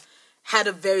Town had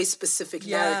a very specific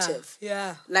narrative.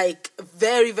 Yeah. Like,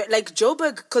 very, very, like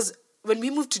Joburg, because when we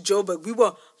moved to Joburg, we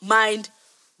were mind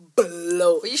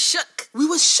blown. Were you shook? We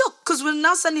were shook, because we're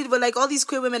now suddenly we're like all these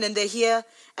queer women, and they're here,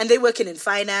 and they're working in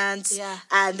finance,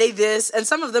 and they this, and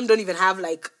some of them don't even have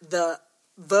like the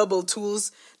verbal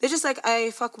tools. They're just like, I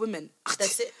fuck women.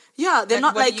 That's it. Yeah, they're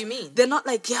not what like, do you mean? They're not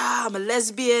like, yeah, I'm a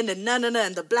lesbian, and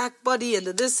and the black body, and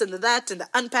the this, and the that, and the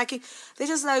unpacking. They're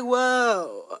just like,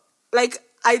 whoa. Like,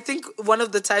 I think one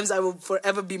of the times I will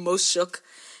forever be most shook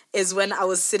is when I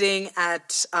was sitting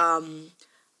at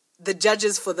the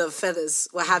judges for the feathers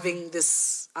were having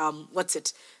this,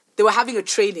 they were having a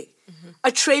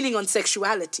training on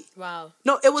sexuality. Wow.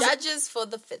 No, it was judges for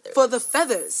the feathers. For the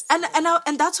feathers.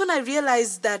 And that's when I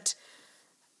realized that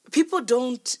people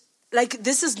don't, like,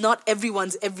 this is not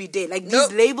everyone's everyday. Like,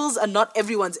 these labels are not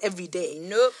everyone's everyday.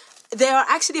 Nope. They are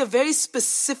actually a very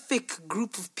specific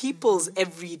group of people's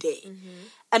every day.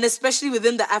 And especially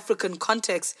within the African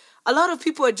context, a lot of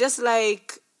people are just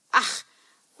like,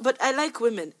 but I like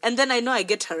women. And then I know I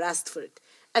get harassed for it.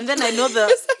 And then I know I know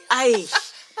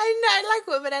I like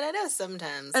women, and I know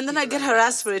sometimes. And then I get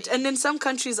harassed for it. And in some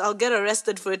countries, I'll get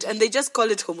arrested for it. And they just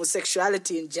call it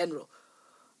homosexuality in general.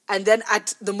 And then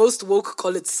at the most woke,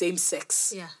 call it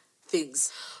same-sex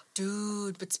things.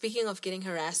 Dude, but speaking of getting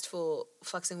harassed for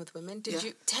fucking with women,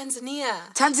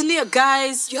 Tanzania,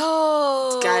 guys.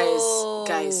 Yo.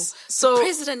 Guys. So the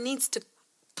president needs to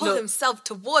pull himself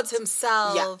towards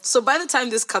himself. Yeah. So by the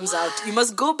time this comes out, you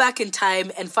must go back in time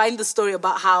and find the story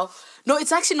about how, no,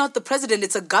 it's actually not the president,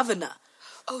 it's a governor.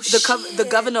 Oh, shit. The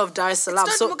governor of Dar es Salaam.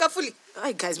 It's not Mugafuli.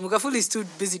 Hey guys, Mugafuli is too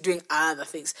busy doing other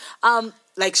things.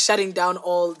 Like shutting down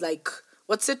all, like,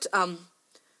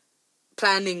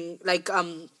 planning, like,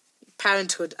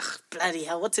 parenthood. Bloody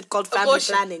hell, what's it called? Family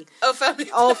planning. Oh, family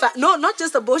No, not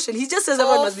just abortion. He just says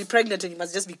everyone must be pregnant and you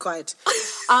must just be quiet.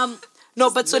 No,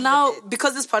 but so now,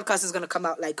 because this podcast is going to come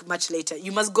out like much later,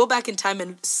 you must go back in time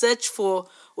and search for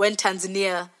when a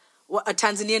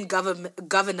Tanzanian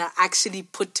governor actually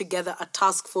put together a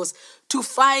task force to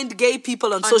find gay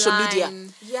people on social media.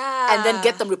 Yeah. And then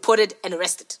get them reported and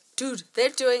arrested. Dude, they're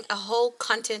doing a whole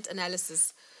content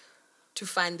analysis to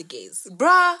find the gays.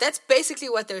 Bruh. That's basically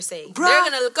what they're saying. Bruh.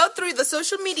 They're going to go through the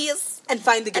social medias and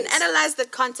find the gays. And analyze the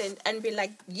content and be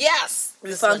like, yes,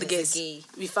 we found the gays.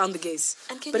 We found the gays.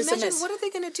 And can you imagine what are they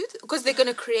going to do? Because they're going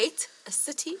to create a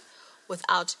city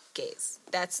without gays.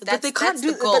 That's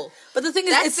the goal. But the thing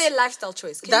is, that's their lifestyle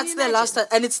choice. That's their lifestyle,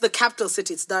 and it's the capital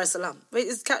city. It's Dar es Salaam. Wait,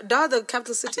 is Dar the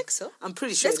capital city? I think so. I'm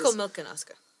pretty sure. Let's call Milk and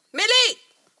Oscar. Millie!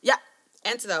 Yeah.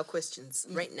 Answer our questions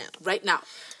right now. Right now.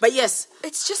 But yes.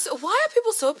 It's just, why are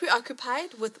people so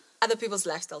preoccupied with other people's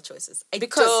lifestyle choices? I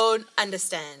don't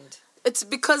understand. It's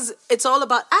because it's all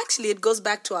about, actually, it goes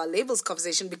back to our labels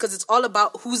conversation, because it's all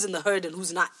about who's in the herd and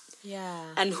who's not. Yeah.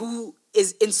 And who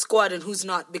is in squad and who's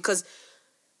not. Because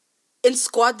in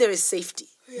squad, there is safety.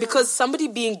 Yeah. Because somebody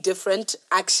being different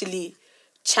actually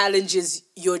challenges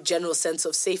your general sense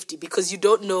of safety, because you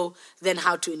don't know then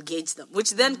how to engage them,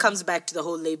 which then comes back to the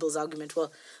whole labels argument.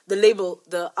 Well,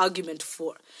 the argument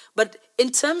for. But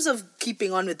in terms of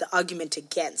keeping on with the argument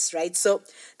against, right? So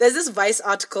there's this Vice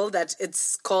article that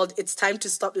it's called "It's Time to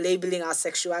Stop Labeling Our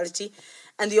Sexuality."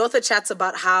 And the author chats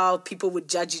about how people would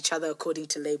judge each other according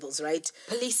to labels, right?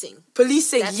 Policing,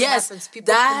 that's yes.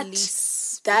 People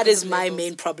police that is my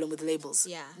main problem with labels.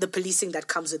 Yeah. The policing that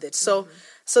comes with it. So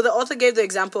So the author gave the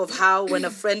example of how when a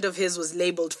friend of his was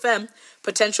labeled femme,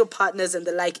 potential partners and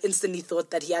the like instantly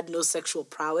thought that he had no sexual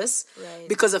prowess, right,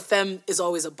 because a femme is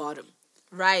always a bottom.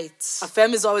 Right. A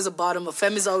femme is always a bottom. A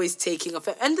femme is always taking.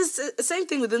 And this the same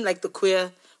thing within like the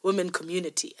queer women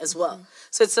community as well.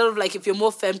 So it's sort of like if you're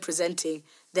more femme presenting,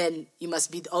 then you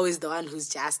must be always the one who's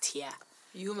just here.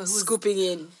 Scooping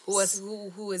in.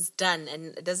 Who is done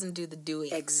and doesn't do the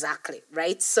doing. Exactly,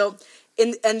 right? So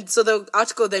so the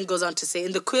article then goes on to say,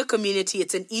 in the queer community,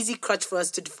 it's an easy crutch for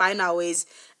us to define our ways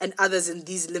and others in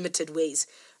these limited ways.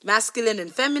 Masculine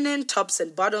and feminine, tops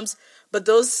and bottoms, but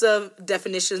those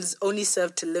definitions only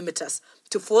serve to limit us,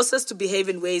 to force us to behave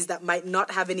in ways that might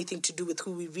not have anything to do with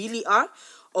who we really are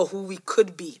or who we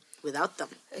could be without them.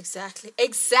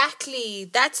 Exactly.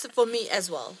 That's for me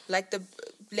as well. Like the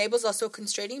labels are so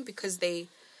constraining because they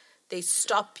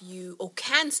stop you or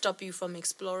can stop you from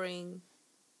exploring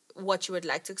what you would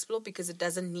like to explore because it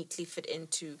doesn't neatly fit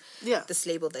into this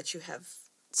label that you have.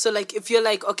 So like if you're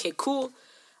like, okay, cool,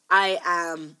 I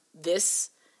am this,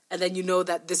 and then you know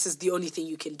that this is the only thing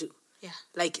you can do. Yeah.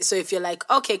 Like, so if you're like,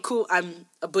 okay, cool, I'm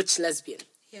a butch lesbian.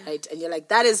 Yeah. Right? And you're like,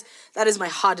 that is my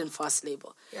hard and fast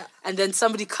label. Yeah. And then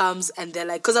somebody comes and they're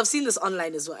like, because I've seen this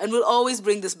online as well, and we'll always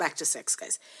bring this back to sex,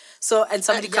 guys. So, and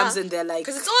somebody comes and they're like...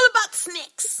 Because it's all about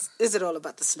snacks. Is it all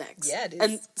about the snacks? Yeah, it is.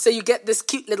 And so you get this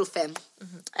cute little femme,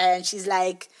 and she's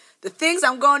like, the things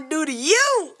I'm going to do to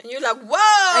you. And you're like,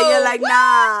 whoa. And you're like,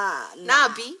 nah,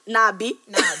 B.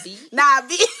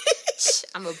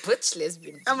 I'm a butch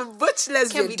lesbian.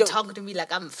 Can't be talking to me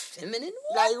like I'm feminine.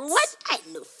 What? Like, what? I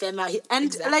know feminine.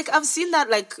 And, like, I've seen that,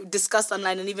 like, discussed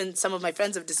online, and even some of my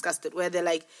friends have discussed it, where they're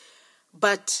like,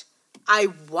 but I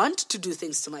want to do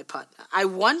things to my partner. I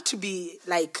want to be,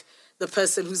 like, the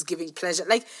person who's giving pleasure.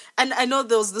 Like, and I know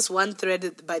there was this one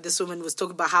thread by this woman was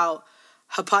talking about how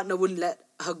her partner wouldn't let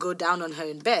her go down on her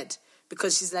in bed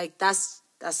because she's like, that's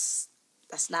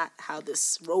not how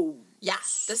this rolls. Yeah,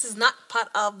 this is not part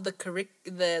of the criteria.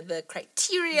 The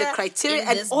criteria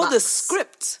and all the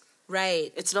script.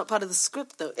 Right. It's not part of the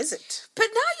script though, is it? But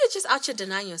now you're just out here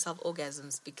denying yourself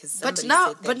orgasms because somebody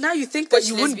but now you think that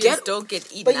you wouldn't don't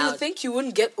get eaten out. But you think you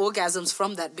wouldn't get orgasms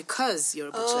from that because you're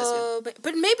a butch lesbian.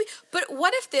 But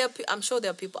what if I'm sure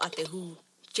there are people out there who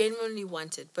genuinely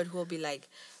want it, but who will be like,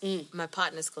 my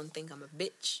partner's gonna think I'm a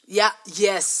bitch. Yeah,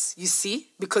 yes, you see?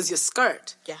 Because you're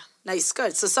scared. Yeah. Now you're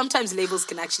scared. So sometimes labels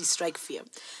can actually strike fear.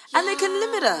 Yeah, and they can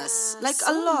limit us, like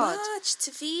a lot. Much,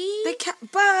 Tiffy. They can,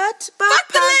 but fuck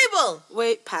the label!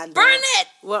 Wait, Panda. Burn it!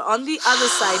 We're on the other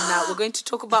side now. We're going to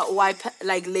talk about why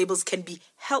labels can be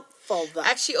helpful. I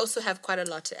actually also have quite a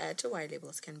lot to add to why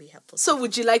labels can be helpful. So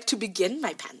would you like to begin,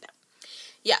 my Panda?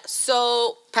 Yeah,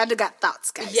 so... Panda got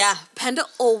thoughts, guys. Yeah, Panda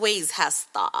always has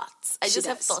thoughts. I just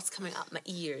have thoughts coming out my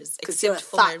ears. Except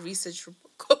for my research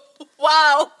report.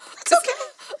 Wow. It's okay.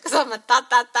 Because I'm a thought.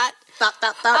 Hey,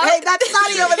 that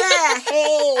thoughty over there.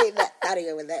 Hey, that thoughty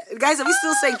over there. Guys, are we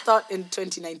still saying thought in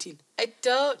 2019? I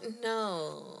don't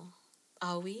know.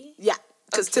 Are we? Yeah,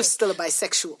 because Tiff's still a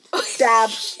bisexual. Dab.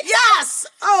 Yes!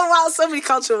 Oh, wow, so many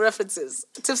cultural references.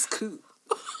 Tiff's cool.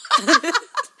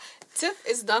 Tiff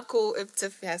is not cool if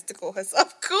Tiff has to call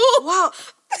herself cool. Wow,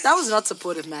 that was not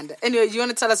supportive, Manda. Anyway, you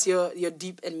want to tell us your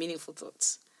deep and meaningful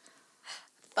thoughts?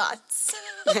 Thoughts.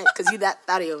 Because you that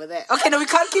thotty over there. Okay, no, we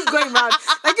can't keep going round.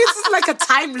 Like, this is like a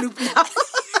time loop now.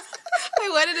 I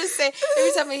wanted to say,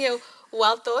 every time I hear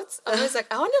wild thoughts, I'm always like,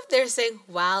 I wonder if they're saying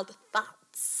wild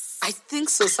thoughts. I think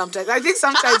so sometimes. I think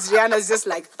sometimes Rihanna's just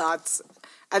like thoughts.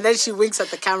 And then she winks at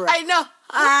the camera. I know.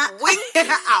 Wink.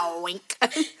 Wink.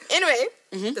 Anyway,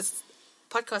 this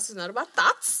podcast is not about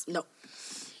thoughts. No.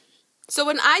 So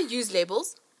when I use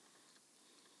labels,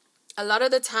 a lot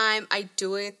of the time I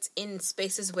do it in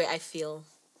spaces where I feel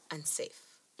unsafe.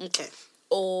 Okay.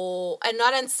 And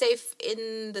not unsafe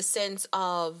in the sense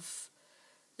of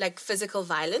like physical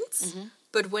violence,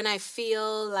 but when I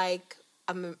feel like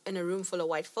I'm in a room full of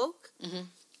white folk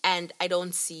and I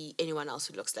don't see anyone else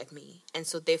who looks like me. And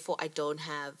so therefore I don't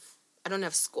have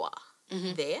squaw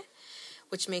there,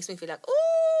 which makes me feel like,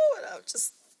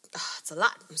 it's a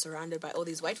lot. I'm surrounded by all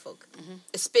these white folk,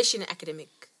 especially in academic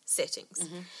settings.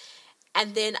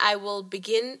 And then I will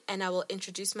begin and I will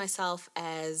introduce myself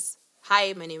as,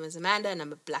 hi, my name is Amanda and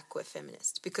I'm a Black queer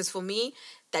feminist. Because for me,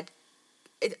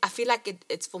 I feel like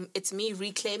it's me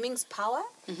reclaiming power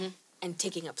and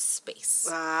taking up space.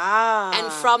 Ah.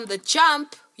 And from the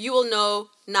jump, you will know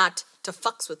not to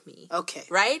fucks with me. Okay.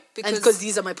 Right? Because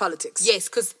these are my politics. Yes,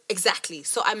 because exactly.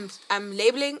 So I'm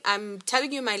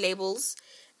telling you my labels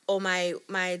or my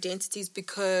identities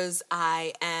because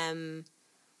I am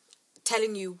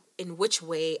telling you in which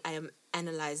way I am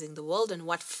analyzing the world and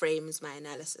what frames my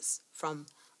analysis from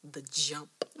the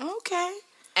jump. Okay.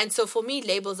 And so for me,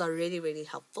 labels are really, really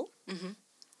helpful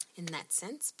in that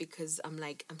sense because I'm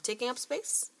taking up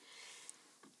space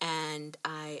and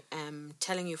I am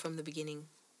telling you from the beginning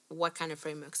what kind of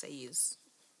frameworks I use.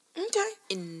 Okay.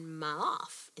 In my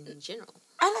life, in general.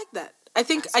 I like that. I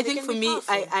think for me,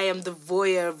 I am the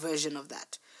voyeur version of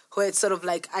that. Where it's sort of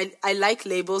like, I like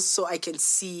labels so I can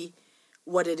see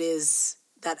what it is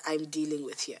that I'm dealing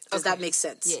with here. Does that make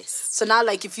sense? Yes. So now,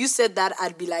 like, if you said that,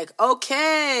 I'd be like,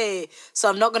 okay. So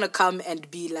I'm not going to come and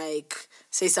be like,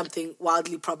 say something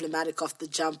wildly problematic off the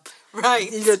jump. Right.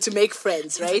 To make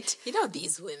friends, right?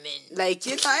 These women. Like,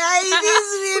 these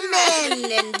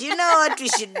women. And you know what we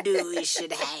should do? We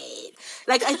should hide.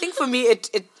 Like, I think for me,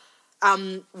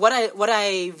 what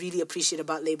I really appreciate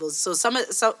about labels, so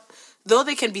though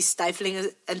they can be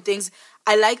stifling and things,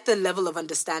 I like the level of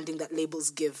understanding that labels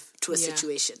give to a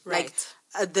situation. Right.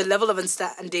 Like, the level of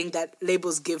understanding that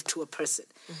labels give to a person.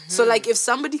 Mm-hmm. So, like, if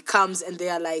somebody comes and they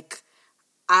are like,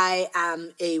 I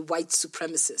am a white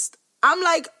supremacist, I'm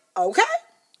like, okay.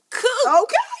 Cool.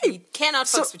 Okay. We cannot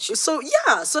fuck with you. So,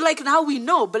 yeah. So, like, now we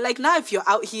know. But, like, now if you're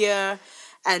out here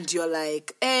and you're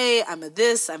like, hey, I'm a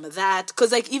this, I'm a that.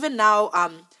 Because, like, even now,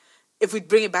 if we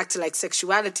bring it back to, like,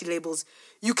 sexuality labels,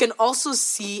 you can also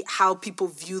see how people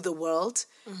view the world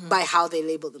by how they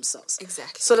label themselves.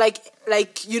 Exactly. So,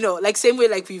 like same way,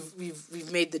 like,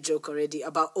 we've made the joke already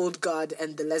about old guard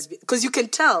and the lesbian. Because you can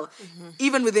tell,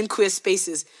 even within queer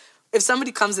spaces, if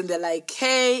somebody comes and they're like,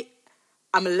 hey,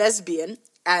 I'm a lesbian,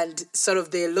 and sort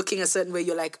of they're looking a certain way,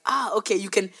 you're like, okay,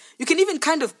 you can even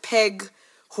kind of peg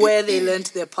where they learned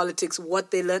their politics,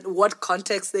 what they learned, what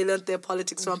context they learned their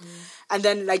politics from. And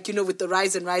then, like, with the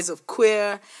rise of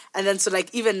queer, and then so,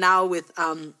 like, even now with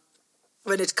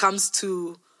when it comes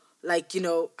to, like,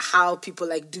 how people,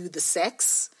 like, do the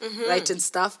sex, right, and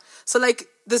stuff. So, like,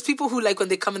 there's people who, like, when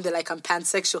they come and they're like, I'm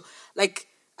pansexual, like,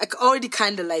 I already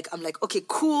kind of, like, I'm like, okay,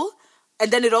 cool. And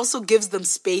then it also gives them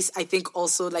space, I think,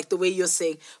 also, like, the way you're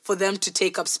saying, for them to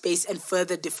take up space and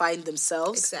further define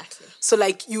themselves. Exactly. So,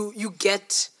 like, you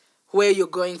get where you're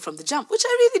going from the jump, which I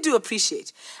really do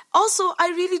appreciate. Also, I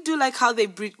really do like how they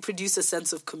produce a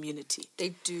sense of community. They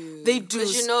do.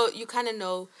 Because, you kind of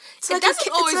know. It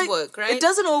doesn't always work, right? It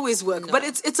doesn't always work, no. But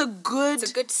it's a good...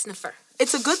 It's a good sniffer.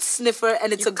 It's a good sniffer,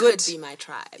 and it's you a good... could be my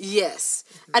tribe. Yes.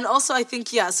 And also, I think,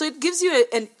 so it gives you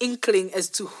an inkling as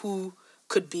to who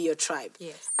could be your tribe.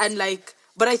 Yes. And, like...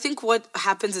 But I think what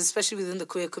happens, especially within the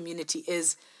queer community,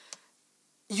 is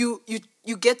you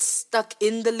get stuck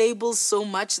in the labels so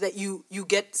much that you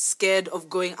get scared of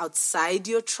going outside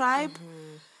your tribe.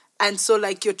 And so,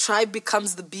 like, your tribe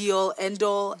becomes the be-all,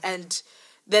 end-all, and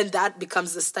then that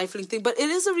becomes the stifling thing. But it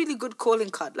is a really good calling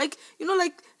card. Like,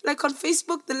 like on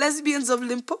Facebook, the lesbians of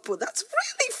Limpopo, that's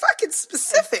really fucking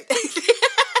specific.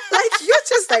 Like, you're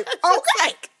just like,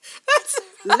 okay.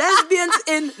 Lesbians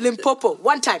in Limpopo,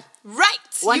 one time. Right.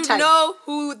 One time. You know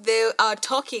who they are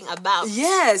talking about.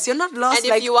 Yes, you're not lost.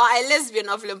 And if you are a lesbian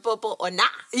of Limpopo or not.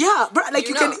 Yeah, but like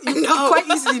you can quite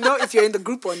easily know if you're in the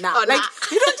group or not. Like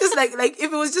you don't just like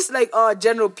if it was just like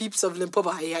general peeps of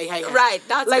Limpopo. Hi. Right,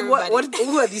 that's like everybody.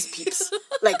 who are these peeps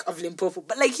like of Limpopo?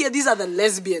 But like here, these are the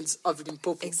lesbians of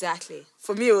Limpopo. Exactly.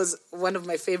 For me, it was one of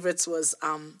my favorites was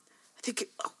I think it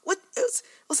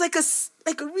was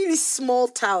like a really small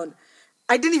town.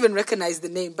 I didn't even recognize the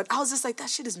name, but I was just like, that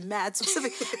shit is mad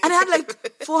specific. And it had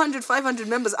like 400, 500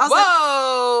 members. I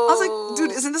was like,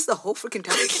 dude, isn't this the whole freaking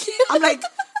town? I'm like,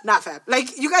 nah, fam.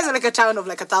 Like, you guys are like a town of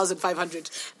like 1,500.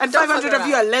 And 500 of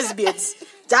you are lesbians.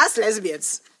 Just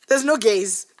lesbians. There's no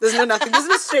gays. There's no nothing. There's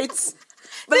no straights.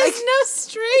 But there's no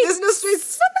straights. There's no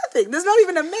straights. There's nothing. There's not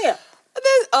even a mayor.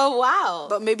 Oh, wow.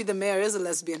 But maybe the mayor is a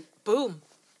lesbian. Boom.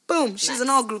 She's in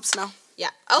all groups now.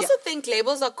 Yeah. I also think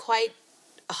labels are quite...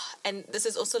 and this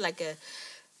is also like a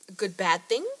good bad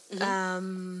thing,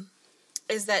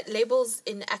 is that labels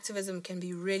in activism can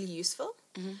be really useful.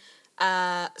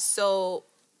 So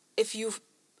if you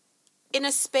in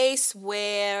a space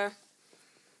where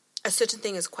a certain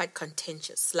thing is quite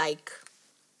contentious, like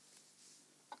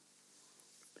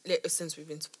since we've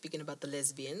been speaking about the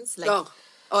lesbians, like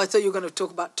I thought you were going to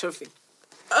talk about turfing.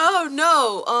 Oh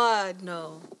no!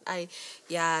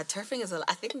 Turfing is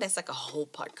I think that's like a whole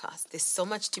podcast. There's so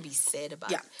much to be said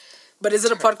about. Yeah, but is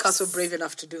it a podcast we're brave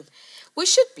enough to do? We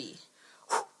should be.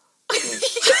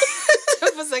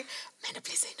 Turf was like, Amanda,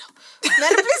 please say no.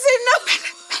 Amanda, please say no.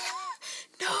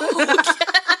 No.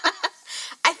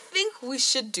 I think we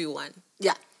should do one.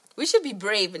 Yeah, we should be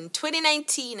brave in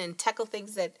 2019 and tackle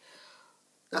things that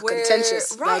are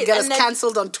contentious. Right, get us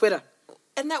cancelled on Twitter.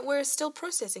 And that we're still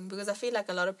processing, because I feel like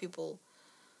a lot of people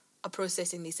are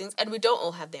processing these things and we don't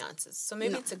all have the answers. So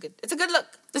maybe it's a good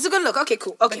look. It's a good look. Okay,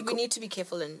 cool. Okay, we need to be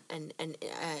careful and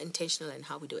intentional in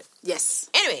how we do it. Yes.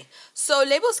 Anyway, so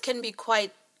labels can be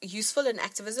quite useful in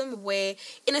activism, where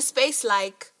in a space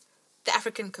like the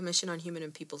African Commission on Human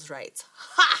and People's Rights.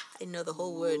 Ha! I know the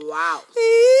whole word. Wow.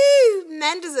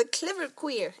 Manda's a clever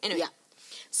queer. Anyway. Yeah.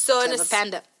 So Clever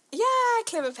panda. Yeah,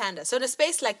 clever panda. So in a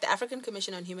space like the African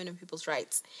Commission on Human and People's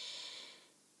Rights,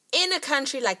 in a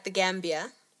country like the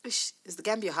Gambia... Is the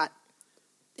Gambia hot?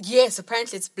 Yes,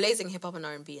 apparently it's blazing hip-hop and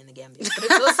R&B in the Gambia. But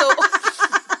it's also...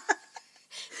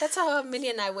 That's how Millie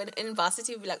and I went in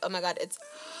varsity. We'd be like, oh my God, it's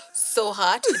so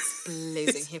hot. It's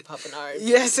blazing hip-hop and R&B.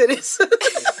 Yes, it is.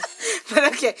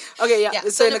 But okay, yeah.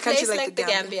 So in a a country place like the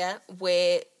Gambia,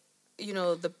 where,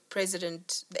 the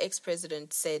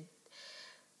ex-president said,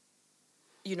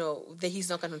 that he's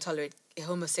not going to tolerate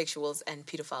homosexuals and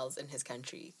pedophiles in his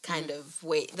country, kind of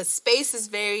way. The space is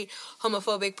very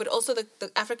homophobic, but also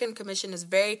the African Commission is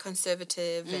very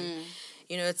conservative, and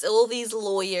it's all these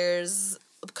lawyers.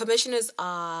 Commissioners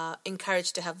are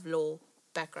encouraged to have law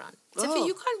background. Tiffy,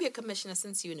 you can't be a commissioner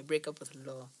since you're in a breakup with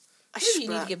law. Maybe you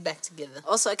need to get back together.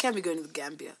 Also, I can't be going to the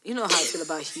Gambia. You know how I feel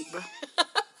about heat, bro.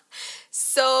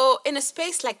 So in a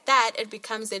space like that, it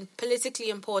becomes then politically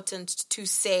important to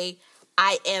say,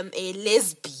 I am a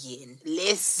lesbian.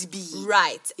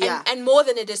 Right. Yeah. And more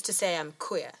than it is to say I'm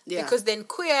queer. Yeah. Because then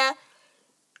queer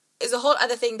is a whole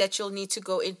other thing that you'll need to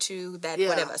go into that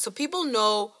whatever. So people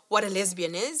know what a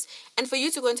lesbian is. And for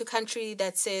you to go into a country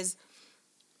that says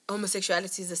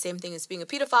homosexuality is the same thing as being a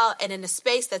pedophile, and in a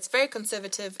space that's very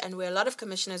conservative and where a lot of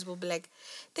commissioners will be like,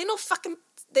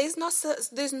 there's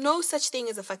no such thing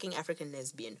as a fucking African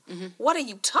lesbian. Mm-hmm. What are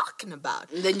you talking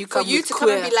about? And then you come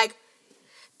and be like,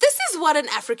 this is what an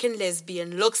African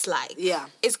lesbian looks like. Yeah.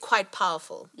 Is quite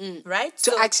powerful, right?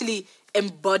 To actually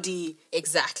embody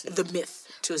exactly the myth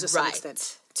to a certain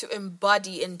extent. To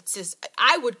embody and just,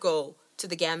 I would go to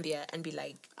the Gambia and be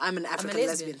like, I'm an African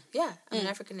lesbian. Yeah, I'm an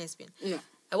African lesbian. Yeah.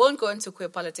 I won't go into queer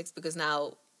politics because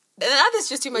now there's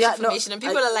just too much information, and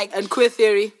people are like, and queer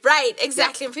theory. Right,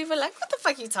 exactly. Yeah. And people are like, what the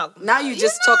fuck are you talking now about? You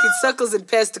just talk in circles and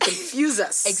pairs to confuse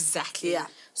us. Exactly. Yeah.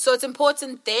 So it's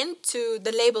important then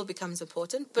the label becomes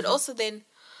important, but also then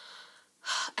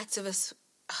activists,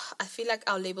 I feel like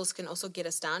our labels can also get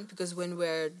us down, because when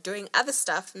we're doing other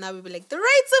stuff, now we'll be like, the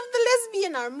rights of the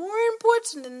lesbian are more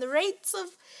important than the rights of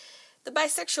the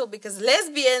bisexual, because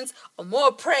lesbians are more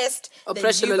oppressed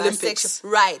Oppression than you Olympics.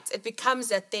 bisexual. Right. It becomes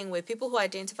that thing where people who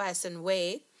identify a certain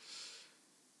way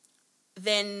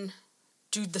then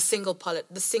do the single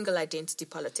identity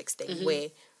politics thing, where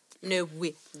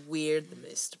we're the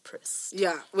most oppressed.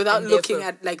 Yeah, without looking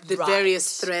at like the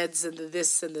various threads and the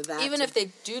this and the that. Even if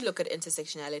they do look at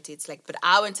intersectionality, it's like, but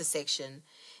our intersection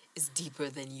is deeper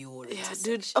than your intersection.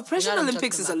 Dude, Oppression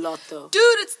Olympics is a lot though. Dude,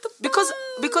 it's the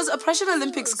because Oppression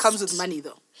Olympics comes with money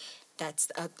though. That's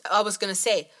I was gonna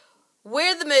say,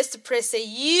 we're the most oppressed, so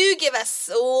you give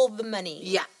us all the money.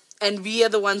 Yeah, and we are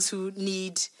the ones who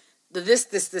need the this,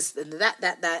 and that,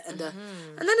 and the,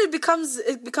 and then it becomes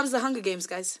the Hunger Games,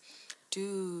 guys.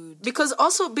 Dude. Because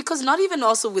not even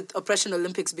also with Oppression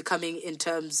Olympics becoming in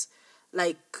terms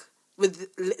like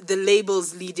with the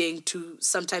labels leading to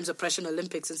sometimes Oppression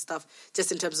Olympics and stuff, just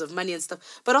in terms of money and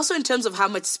stuff, but also in terms of how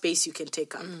much space you can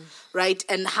take up, right?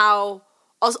 And how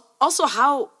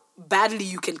badly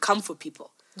you can come for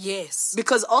people. Yes.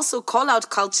 Because also call-out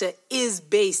culture is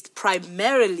based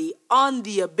primarily on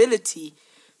the ability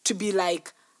to be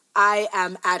like, I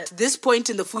am at this point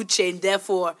in the food chain,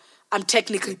 therefore I'm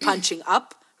technically punching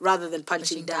up rather than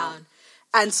punching down.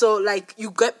 And so like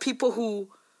you get people who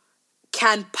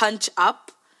can punch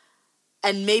up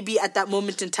and maybe at that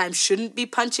moment in time shouldn't be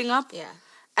punching up. Yeah.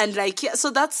 And like,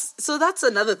 so that's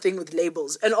another thing with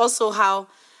labels. And also how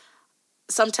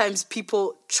sometimes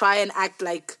people try and act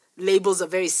like labels are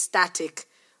very static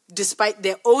despite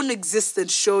their own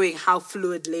existence showing how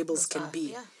fluid labels can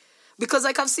be. Yeah. Because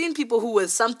like I've seen people who were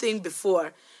something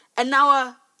before and now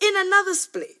are in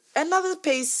another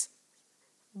pace,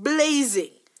 blazing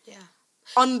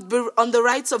on the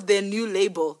rights of their new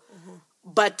label,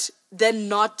 but then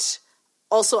not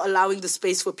also allowing the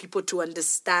space for people to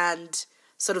understand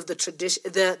sort of the tradition,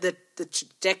 the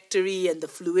trajectory and the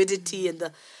fluidity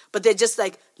but they're just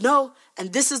like, no,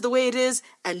 and this is the way it is,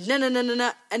 and no,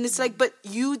 and it's like, but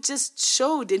you just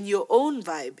showed in your own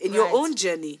vibe, in your own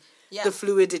journey. Yeah. The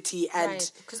fluidity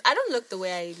and... Because I don't look the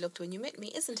way I looked when you met me,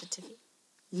 isn't it, Tiffy?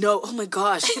 No, oh my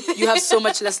gosh. You have so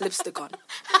much less lipstick on.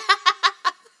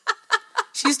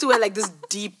 She used to wear like this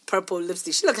deep purple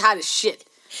lipstick. She looked hot as shit.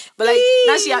 But like,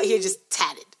 now she out here just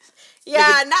tatted.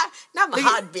 Yeah, now I'm a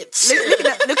hard bitch.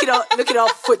 Look at all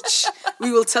futch.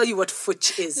 We will tell you what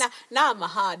futch is. Now I'm a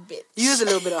hard bitch. You're a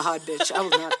little bit of a hard bitch. I will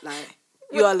not lie.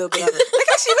 You are a little bit. Like,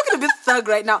 actually, you're looking a bit thug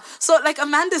right now. So, like,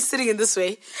 Amanda's sitting in this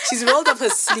way. She's rolled up her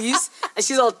sleeves, and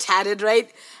she's all tatted,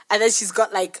 right? And then she's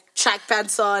got, like, track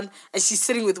pants on, and she's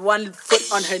sitting with one foot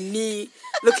on her knee,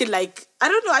 looking like, I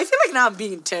don't know, I feel like now I'm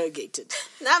being interrogated.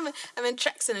 Now I'm in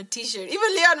tracks and a t-shirt.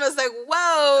 Even Leon was like,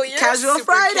 whoa, you're Casual super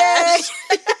Friday.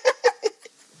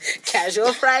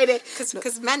 Casual Friday.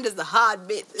 Because Manda's the hard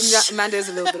bitch. Yeah, Manda is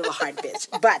a little bit of a hard bitch.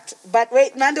 But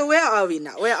wait, Manda, where are we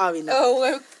now?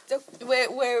 Oh,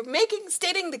 we're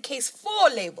stating the case for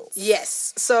labels.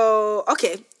 Yes. So,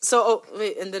 okay. So,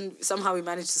 wait, and then somehow we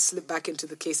managed to slip back into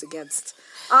the case against.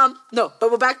 No, but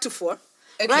we're back to 4.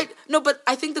 Okay. Right? No, but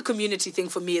I think the community thing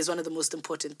for me is one of the most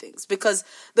important things, because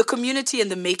the community and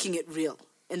the making it real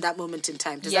in that moment in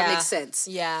time. Does that make sense?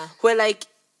 Yeah. Where, like,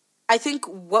 I think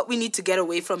what we need to get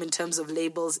away from in terms of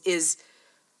labels is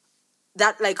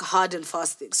that, like, hard and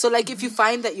fast thing. So, like, if you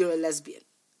find that you're a lesbian,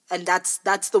 and that's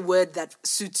the word that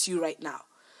suits you right now,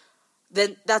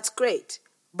 then that's great.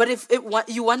 But if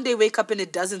you one day wake up and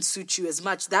it doesn't suit you as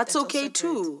much, that's okay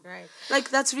too. Right. Like,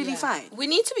 that's really fine. We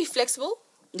need to be flexible.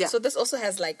 Yeah. So this also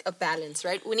has, like, a balance,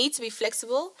 right? We need to be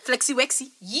flexible.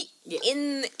 Flexi-wexy. Yeah.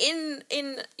 In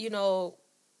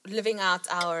living out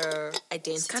our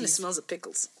identity. It kind of smells of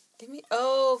pickles.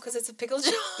 Because it's a pickle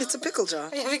jar. It's a pickle jar.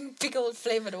 Are you having pickle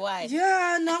flavored wine?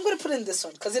 Yeah, no, I'm going to put in this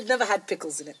one because it never had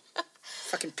pickles in it.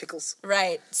 Fucking pickles.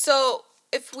 Right. So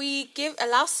if we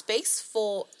allow space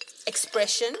for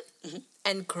expression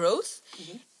and growth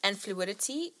and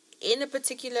fluidity in a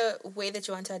particular way that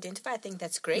you want to identify, I think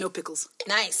that's great. No pickles.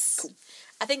 Nice. Cool.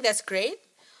 I think that's great.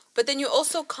 But then you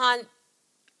also can't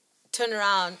turn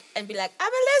around and be like,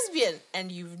 I'm a lesbian,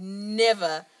 and you've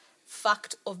never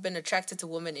fucked or been attracted to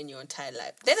women in your entire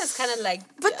life. Then it's kind of like.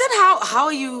 But then how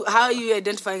are you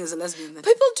identifying as a lesbian then?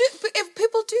 If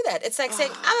people do that, it's like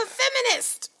saying I'm a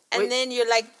feminist, and then you're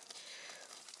like,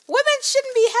 women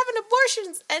shouldn't be having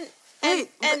abortions, and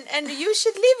you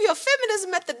should leave your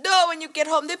feminism at the door when you get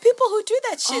home. There are people who do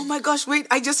that shit. Oh my gosh, wait,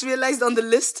 I just realized on the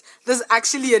list there's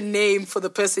actually a name for the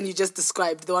person you just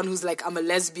described, the one who's like, I'm a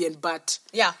lesbian, but.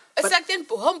 Yeah, it's like then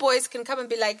homeboys can come and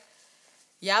be like,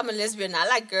 yeah, I'm a lesbian, I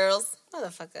like girls.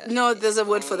 Motherfucker. No, there's a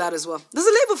word for that as well. There's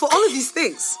a label for all of these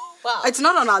things. Wow. It's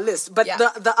not on our list, but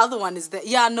the other one is there.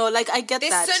 Yeah, no, like, I get there's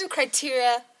that. There's certain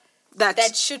criteria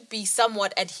that should be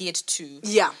somewhat adhered to.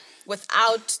 Yeah.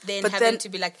 Without then having to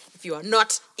be like, if you are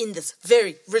not in this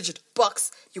very rigid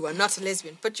box, you are not a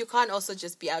lesbian. But you can't also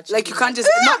just be out. Like, you can't just...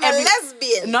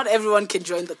 lesbian. Not everyone can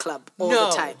join the club all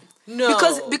the time. No.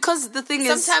 Because the thing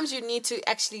is... Sometimes you need to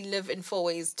actually live in 4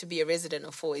 ways to be a resident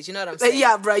of 4 ways. You know what I'm saying?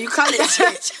 Yeah, bro. You can't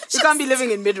be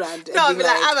living in Midrand. No, be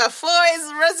like, I'm a 4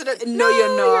 ways resident. No,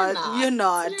 you're not. You're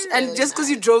not. And just because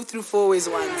you drove through 4 ways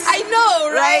once. I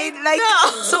know, right? Like,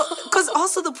 no. So, because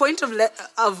also the point of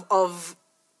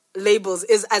labels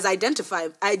is as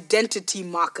identity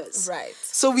markers. Right.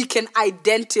 So we can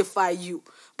identify you.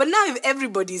 But now if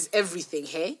everybody's everything,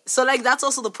 hey? So, like, that's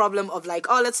also the problem of, like,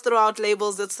 oh, let's throw out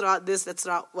labels, let's throw out this, let's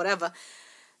throw out whatever.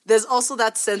 There's also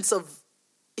that sense of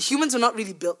humans are not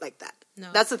really built like that.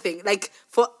 No. That's the thing. Like,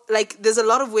 there's a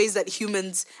lot of ways that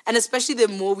humans, and especially the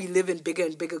more we live in bigger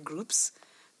and bigger groups,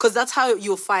 because that's how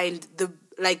you'll find the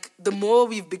more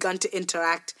we've begun to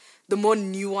interact, the more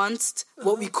nuanced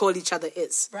what we call each other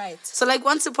is. Right. So, like,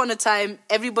 once upon a time,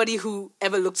 everybody who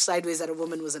ever looked sideways at a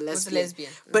woman was a lesbian.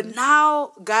 Mm-hmm. But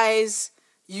now, guys,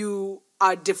 you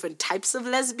are different types of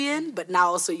lesbian, but now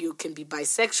also you can be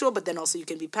bisexual, but then also you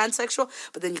can be pansexual,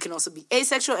 but then you can also be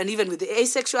asexual, and even with the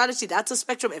asexuality, that's a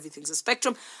spectrum. Everything's a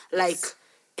spectrum. Like,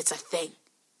 it's a thing.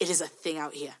 It is a thing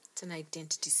out here. It's an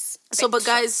identity spectrum. So, but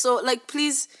guys, so, like,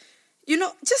 please...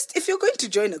 just if you're going to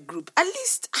join a group, at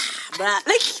least,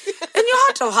 like, in your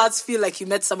heart of hearts, feel like you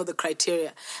met some of the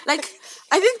criteria. Like,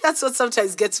 I think that's what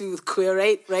sometimes gets me with queer,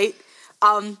 right?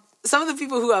 Some of the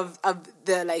people who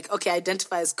they're like, okay,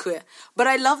 identify as queer. But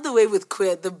I love the way with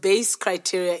queer, the base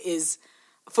criteria is,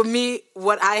 for me,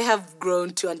 what I have grown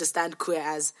to understand queer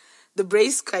as, the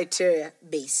base criteria,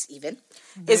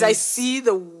 is I see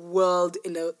the world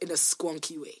in a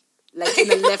squonky way, like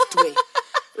in a left way.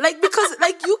 Like, because,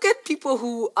 like, you get people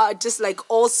who are just, like,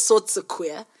 all sorts of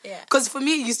queer. Yeah. Because for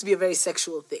me, it used to be a very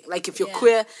sexual thing. Like, if you're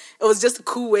queer, it was just a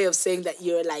cool way of saying that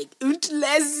you're, like,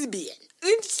 lesbian.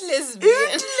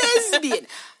 Lesbian.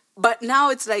 But now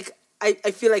it's, like,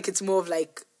 I feel like it's more of,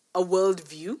 like, a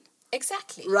worldview.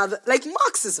 Exactly. Rather, like,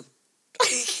 Marxism.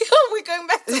 We're going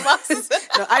back to Marxism.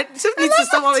 No, I just need to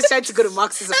stop always trying to go to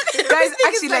Marxism. Guys,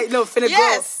 actually, like, no, finna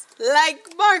go.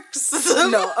 like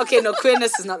Marxism. No,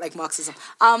 queerness is not like Marxism.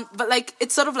 But like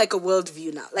it's sort of like a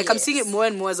worldview now. Like I'm seeing it more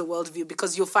and more as a worldview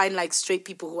because you'll find like straight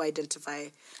people who identify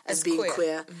as being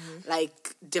queer,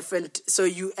 like different. So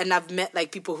I've met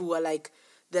like people who are like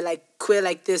they're like queer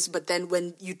like this, but then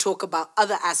when you talk about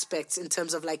other aspects in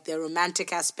terms of like their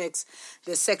romantic aspects,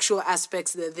 their sexual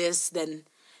aspects, their this, then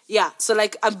yeah. So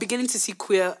like I'm beginning to see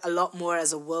queer a lot more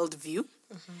as a worldview.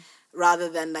 Rather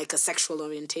than like a sexual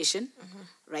orientation,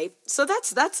 right? So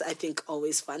that's I think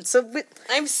always fun. So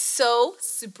I'm so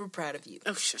super proud of you.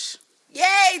 Oh shush!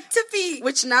 Yay, Tippy!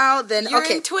 Which now then you're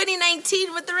in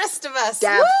 2019 with the rest of us.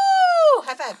 Dab. Woo!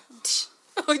 High five.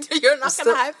 You're not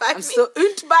gonna high five me. I'm still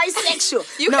bisexual.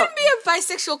 You can be a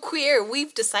bisexual queer.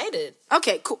 We've decided.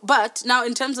 Okay, cool. But now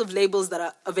in terms of labels that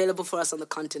are available for us on the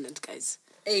continent, guys.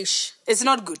 Ish. It's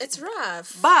not good. It's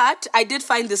rough. But I did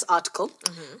find this article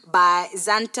by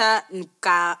Zanta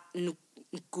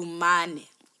Nkumane.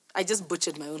 I just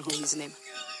butchered my own homie's name.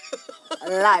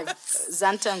 Live.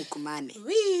 Zanta Nkumane.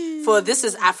 Wee. For This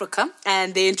is Africa.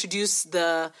 And they introduced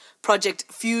the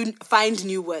project Find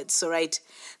New Words. So, right,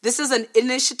 this is an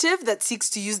initiative that seeks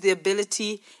to use the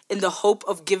ability in the hope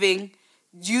of giving,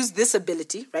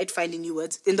 finding new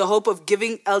words, in the hope of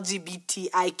giving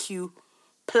LGBTIQ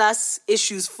plus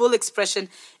issues full expression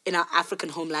in our African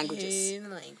home languages.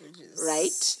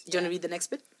 Right? Do you want to read the next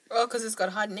bit? Oh, because it's got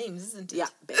hard names, isn't it? Yeah,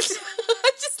 best.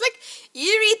 Just like, you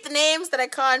read the names that I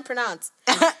can't pronounce.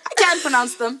 I can't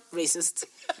pronounce them. Racist.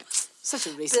 Such a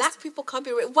racist. Black people can't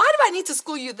be racist. Why do I need to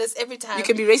school you this every time? You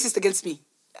can be racist against me.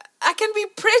 I can be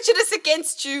prejudiced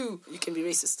against you. You can be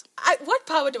racist. What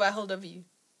power do I hold over you?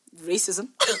 Racism.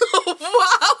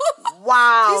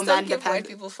 Wow. Please man. Don't give white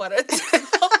people for it.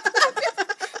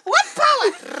 What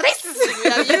power? Racism. We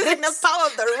are using the power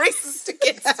of the racist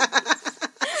against you.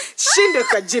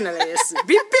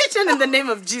 Be beaten in the name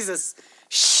of Jesus.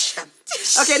 Shh.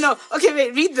 Okay, no. Okay,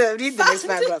 wait. Read the next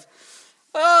paragraph.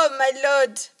 Oh, my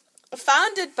Lord.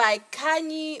 Founded by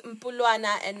Khanyi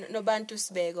Mpulwana and Nobantu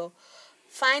Sbego,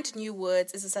 Find New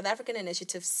Words is a South African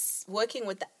initiative working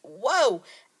with the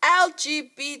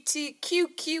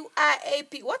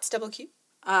LGBTQIAP. What's double Q?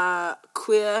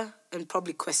 Queer and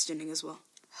probably questioning as well.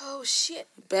 Oh, shit.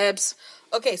 Babes.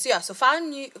 Okay, so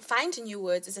Find New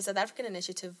Words is a South African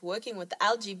initiative working with the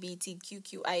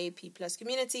LGBTQIAP plus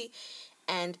community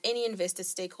and any invested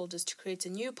stakeholders to create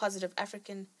new positive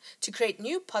African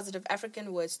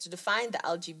words to define the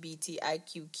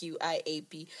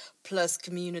LGBTIQIAP plus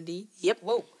community. Yep.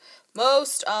 Whoa.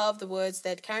 Most of the words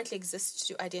that currently exist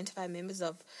to identify members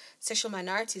of sexual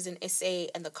minorities in SA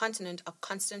and the continent are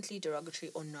constantly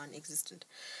derogatory or non-existent.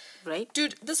 Right.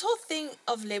 Dude, this whole thing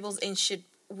of labels ain't shit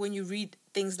when you read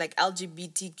things like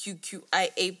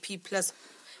LGBTQIAP plus.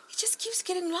 It just keeps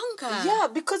getting longer. Yeah,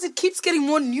 because it keeps getting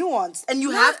more nuanced and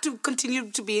you have to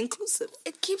continue to be inclusive.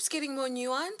 It keeps getting more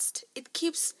nuanced. It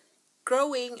keeps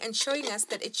growing and showing us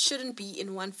that it shouldn't be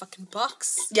in one fucking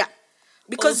box. Yeah.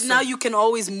 Because now you can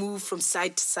always move from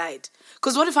side to side.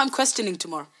 Because what if I'm questioning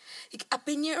tomorrow? Up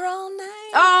in your all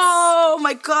night. Oh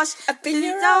my gosh. Up in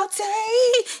your all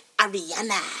day.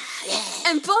 Ariana. Yeah.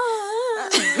 And boom.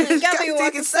 Got me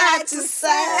walking side to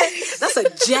side. That's a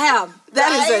jam.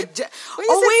 That is a jam. When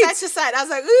you said side to side, I was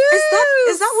like,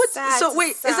 ooh. Is that what? So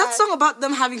wait, is that song about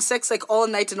them having sex like all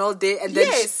night and all day? And then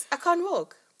yes, I can't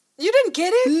walk. You didn't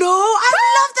get it? No, I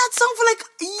loved that song for like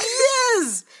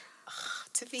years.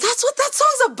 That's what that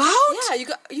song's about. Yeah,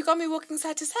 you got me walking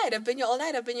side to side. I've been here all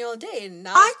night. I've been here all day. And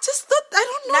now I just thought I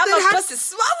don't know. Now my bus is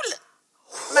swollen.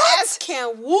 What? My ass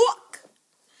can't walk.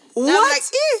 What? Like,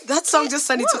 that song just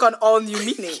suddenly took on all new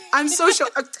meaning. I'm so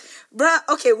shocked. Bruh,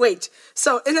 okay, wait.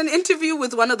 So, in an interview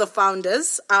with one of the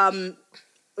founders, Manosa?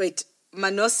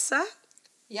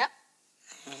 Yeah.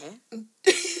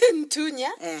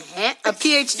 Tunya? A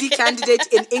PhD candidate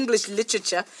in English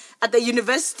literature at the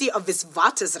University of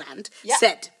Witwatersrand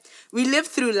said, "We live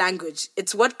through language.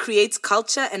 It's what creates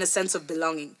culture and a sense of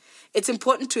belonging. It's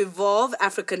important to evolve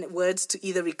African words to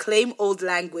either reclaim old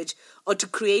language or to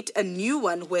create a new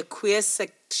one where queer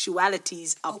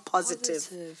sexualities are positive."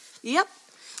 Yep.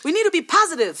 We need to be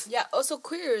positive. Yeah, also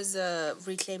queer is a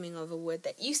reclaiming of a word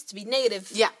that used to be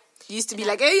negative. Yeah. You used to be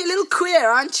like, hey, you're a little queer,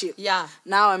 aren't you? Yeah.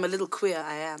 Now I'm a little queer,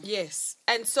 I am. Yes.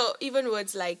 And so even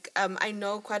words like, I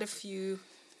know quite a few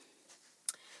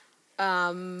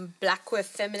black queer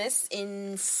feminists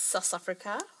in South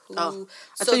Africa who... Oh,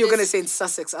 I thought you were going to say in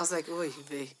Sussex. I was like, oh, you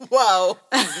wow.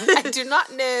 I do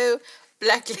not know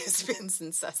black lesbians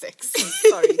in Sussex.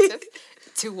 Sorry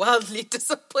to wildly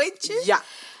disappoint you. Yeah.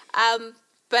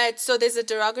 But so there's a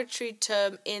derogatory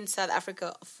term in South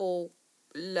Africa for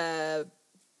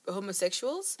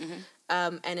homosexuals.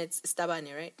 and it's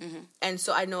Stabane, right? And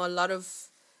so I know a lot of,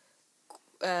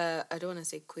 I don't want to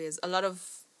say queers, a lot of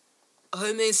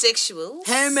homosexuals,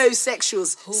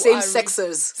 same-sexers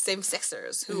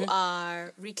who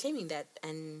are reclaiming that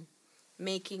and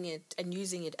making it and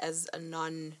using it as a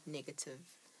non-negative.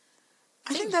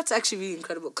 I think that's actually really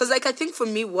incredible. Because, like, I think for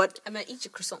me, what... I'm going to eat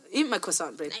your croissant. Eat my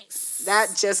croissant, babe. Nice.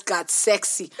 That just got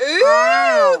sexy. Ooh,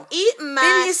 wow. Eat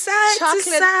my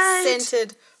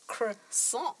chocolate-scented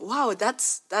croissant. Wow,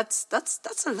 that's a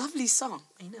lovely song.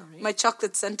 I know, right? My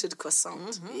chocolate-scented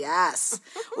croissant. Yes.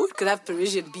 Ooh, it could have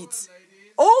Parisian beats.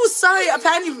 Oh, sorry.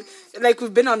 Apparently, like,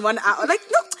 we've been on 1 hour. Like,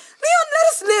 no, Leon, let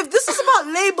us live. This is about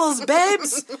labels,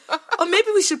 babes. Or maybe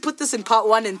we should put this in part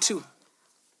 1 and 2.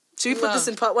 Should we put this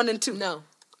in part 1 and 2? No.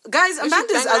 Guys,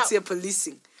 Amanda's out here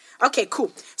policing. Okay,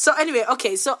 cool. So anyway,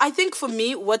 so I think for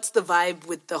me, what's the vibe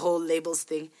with the whole labels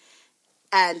thing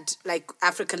and like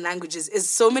African languages is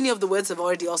so many of the words have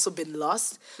already also been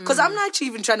lost. Because I'm not actually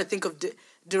even trying to think of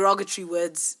derogatory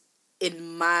words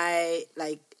in my,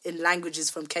 like, in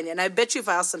languages from Kenya. And I bet you if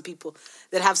I ask some people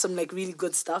that have some like really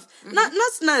good stuff, not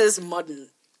this modern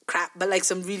crap, but like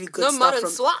some really good stuff. No modern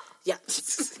swap. Yeah.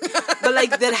 But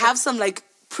like that have some like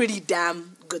pretty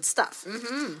damn good stuff.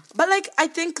 But like I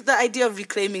think the idea of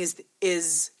reclaiming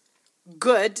is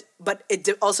good, but it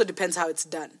also depends how it's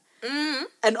done.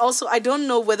 And also I don't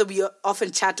know whether we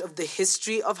often chat of the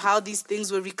history of how these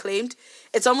things were reclaimed.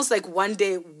 It's almost like one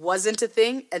day it wasn't a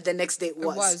thing and the next day it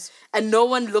was. And no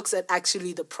one looks at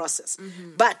actually the process.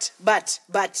 But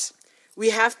we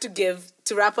have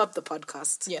to wrap up the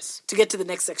podcast. Yes. To get to the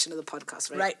next section of the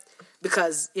podcast, right? Right.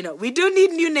 Because, you know, we do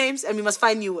need new names and we must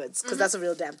find new words because that's a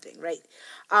real damn thing, right?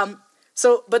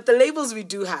 But the labels we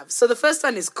do have. So the first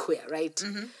one is queer, right?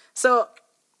 So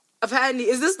apparently,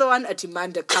 is this the one at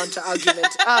Imanda counter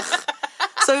argument?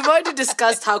 So we've already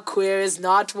discussed how queer is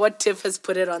not what Tiff has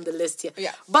put it on the list here.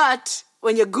 Yeah. But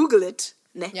when you Google it,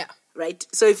 yeah. Right?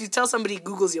 So if you tell somebody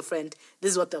Google's your friend,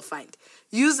 this is what they'll find.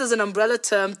 Used as an umbrella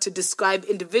term to describe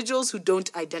individuals who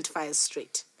don't identify as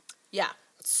straight. Yeah.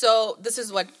 So this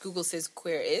is what Google says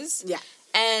queer is. Yeah.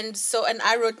 And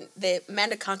I wrote the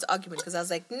Amanda counter argument because I was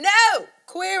like, no,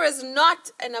 queer is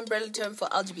not an umbrella term for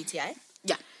LGBTI.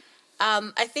 Yeah.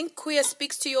 I think queer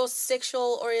speaks to your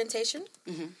sexual orientation.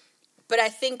 But I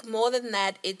think more than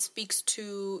that, it speaks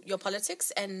to your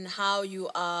politics and how you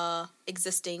are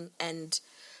existing and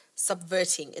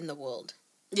subverting in the world.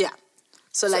 Yeah.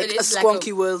 So like a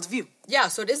squonky worldview. Yeah,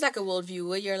 so it is like a worldview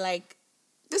where you're like,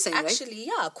 this ain't actually,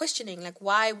 right. Yeah, questioning like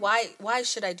why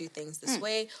should I do things this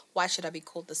way? Why should I be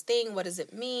called this thing? What does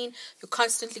it mean? You're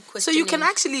constantly questioning.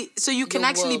 So you can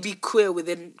actually be queer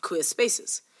within queer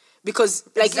spaces. Because,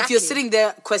 like, if you're sitting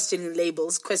there questioning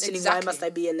labels, questioning why must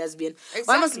I be a lesbian?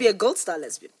 Why must I be a Gold Star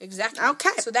lesbian? Exactly. Okay.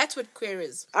 So that's what queer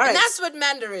is. All right. And that's what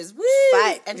Manda is. Woo!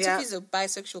 Fine. And Tiffy's a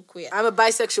bisexual queer. I'm a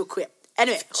bisexual queer.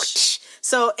 Anyway,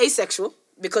 so asexual,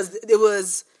 because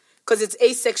it's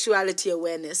asexuality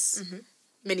awareness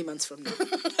many months from now.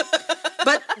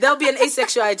 But there'll be an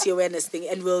asexuality awareness thing,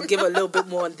 and we'll give a little bit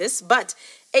more on this. But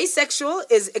asexual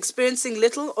is experiencing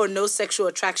little or no sexual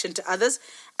attraction to others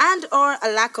and or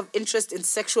a lack of interest in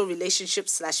sexual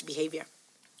relationships / behavior.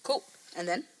 Cool. And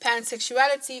then?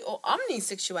 Pansexuality or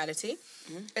omnisexuality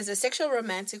is a sexual,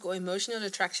 romantic, or emotional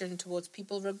attraction towards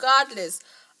people regardless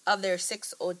of their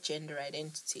sex or gender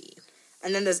identity.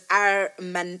 And then there's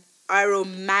aromantic.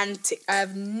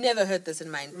 I've never heard this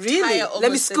in my entire Really?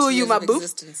 Let me school you, my boo.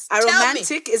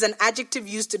 Aromantic is an adjective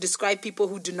used to describe people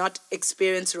who do not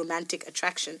experience romantic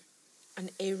attraction.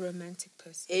 An aromantic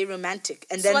person. Aromantic.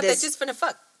 And so then what, they're just finna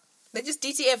fuck? They're just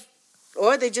DTF.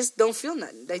 Or they just don't feel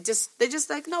nothing. They just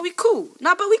like, no, we cool.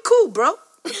 Nah, but we cool, bro.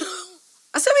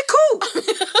 I said we cool.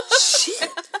 Shit.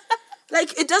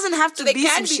 Like, it doesn't have to be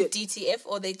some shit. They can be DTF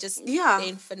or they just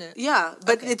infinite. Yeah,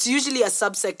 but it's usually a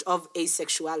subsect of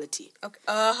asexuality. Okay.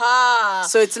 Aha.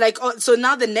 So it's like, so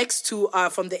now the next two are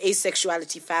from the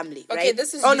asexuality family, right? Okay,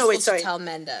 this is useful to tell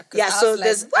Manda. Yeah, so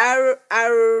there's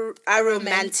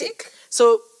aromantic.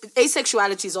 So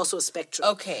asexuality is also a spectrum.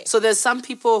 Okay. So there's some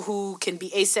people who can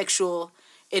be asexual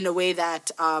in a way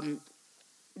that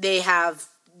they have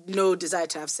no desire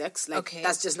to have sex. Like,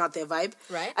 that's just not their vibe.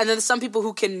 Right. And then there's some people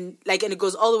who can, like, and it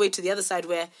goes all the way to the other side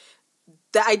where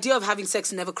the idea of having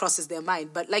sex never crosses their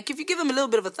mind. But, like, if you give them a little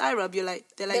bit of a thigh rub, they're like,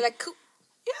 cool.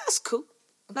 Yeah, that's cool.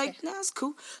 Okay. Like, nah, that's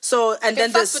cool. So, and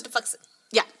then there's... with the fucks.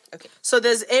 Yeah. Okay. So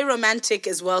there's aromantic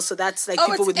as well. So that's like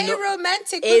people with no...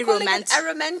 aromantic. We're calling it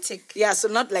aromantic. Yeah, so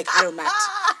not like aromat.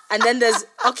 And then there's...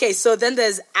 Okay, so then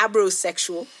there's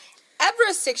abrosexual.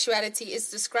 Abrosexuality is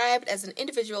described as an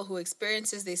individual who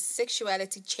experiences their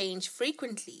sexuality change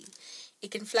frequently,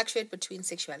 It can fluctuate between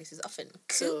sexualities often.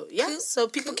 So, yeah. So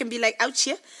people can be like, ouch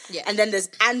here. Yeah. And then there's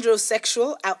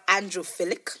androsexual or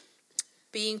androphilic.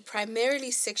 Being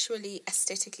primarily sexually,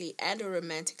 aesthetically, and or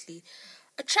romantically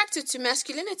attracted to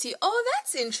masculinity. Oh,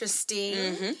 that's interesting.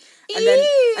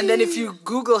 And then if you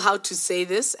Google how to say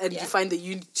this and you find the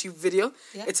YouTube video,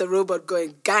 it's a robot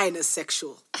going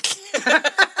gynosexual.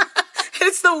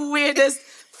 It's the weirdest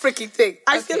freaking thing.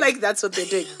 I feel like that's what they're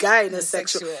doing.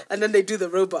 Gynosexual. And then they do the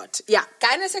robot. Yeah.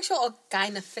 Gynosexual or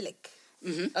gynophilic?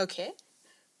 Okay.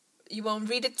 You won't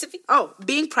read it to me? Oh,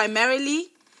 being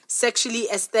primarily sexually,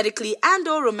 aesthetically, and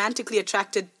or romantically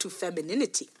attracted to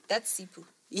femininity. That's Sipu.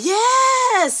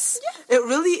 Yes! Yeah. It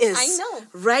really is. I know.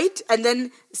 Right? And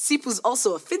then Sipu's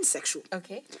also a finsexual.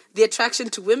 Okay. The attraction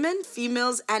to women,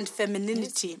 females, and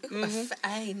femininity.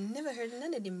 I never heard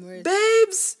none of them words.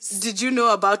 Babes, did you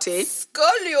know about it?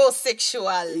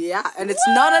 Scoliosexual. Yeah, and it's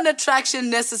not an attraction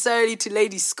necessarily to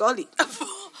Lady Scully.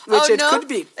 Which could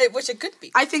be. Which it could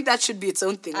be. I think that should be its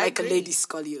own thing, I like agree. a lady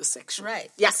scoliosexual.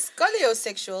 Right. Yeah.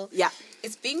 Scoliosexual. Yeah.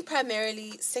 It's being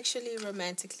primarily sexually,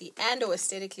 romantically, and or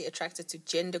aesthetically attracted to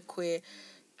genderqueer,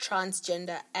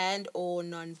 transgender, and or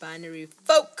non-binary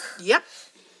folk. Yep.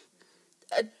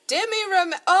 A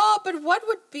but what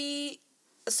would be...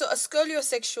 So a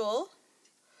scoliosexual,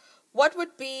 what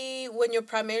would be when you're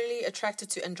primarily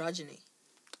attracted to androgyny?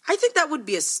 I think that would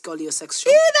be a scoliosexual.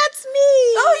 Yeah, that's me.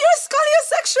 Oh, you're a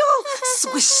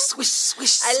scoliosexual. Swish, swish,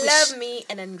 swish, I swish. love me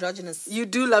an androgynous. You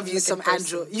do love you some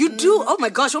person. andro. You do. Oh my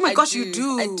gosh, you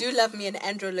do. I do love me an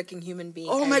andro-looking human being.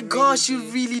 Oh my gosh, you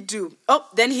really do. Oh,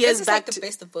 then here's this is back like the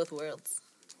best of both worlds.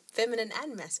 Feminine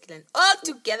and masculine. All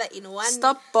together in one.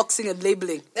 Stop boxing and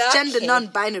labeling. Okay. Gender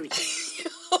non-binary.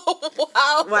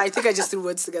 Wow. Wow, I think I just threw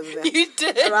words together there. You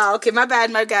did. Wow, okay, my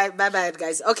bad,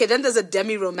 guys. Okay, then there's a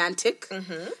demi-romantic.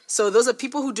 So those are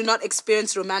people who do not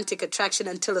experience romantic attraction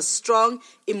until a strong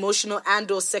emotional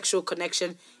and or sexual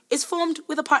connection is formed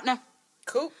with a partner.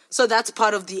 Cool. So that's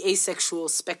part of the asexual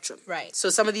spectrum. Right. So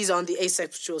some of these are on the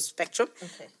asexual spectrum.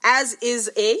 Okay. As is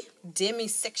a...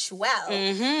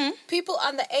 demisexual. People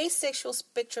on the asexual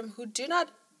spectrum who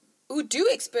do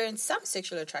experience some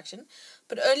sexual attraction,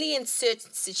 but only in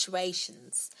certain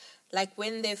situations, like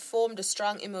when they've formed a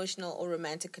strong emotional or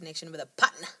romantic connection with a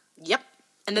partner. Yep.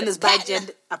 And then there's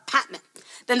bigender, a partner.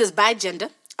 Then there's bigender,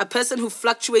 a person who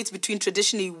fluctuates between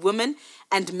traditionally woman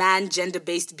and man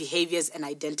gender-based behaviors and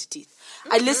identities.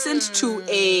 I listened to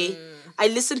a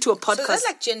podcast. So that's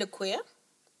like genderqueer?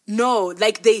 No,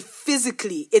 like they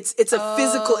physically, it's a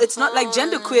physical, it's not like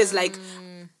genderqueer is like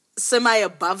semi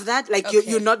above that. Like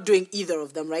you're not doing either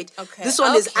of them, right? Okay. This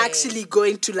one is actually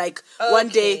going to like one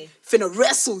day finna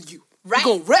wrestle you. Right.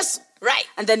 You're gonna wrestle. Right.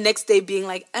 And then next day being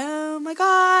like, oh my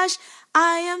gosh,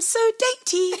 I am so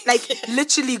dainty. Like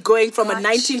literally going from a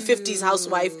 1950s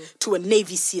housewife to a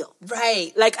Navy SEAL.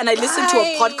 Right. Like, and I listened to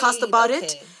a podcast about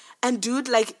it. And dude,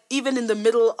 like even in the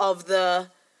middle of the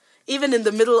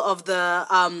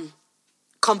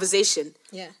conversation,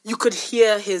 you could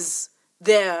hear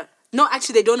no,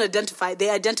 actually they don't identify. They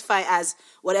identify as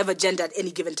whatever gender at any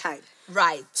given time.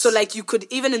 Right. So like you could,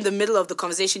 even in the middle of the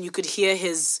conversation, you could hear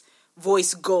his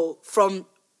voice go from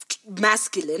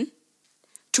masculine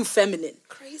to feminine.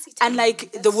 Crazy. And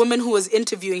like the woman who was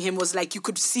interviewing him was like, you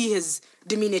could see his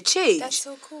demeanor change. That's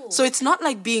so cool. So it's not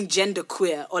like being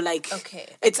genderqueer or like,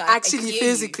 it's I actually hear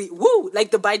physically,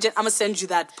 like the bigender. I'm gonna send you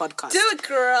that podcast. Do it,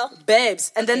 girl.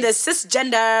 Babes. And then there's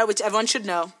cisgender, which everyone should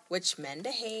know. Which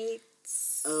Manda hates.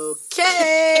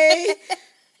 Okay.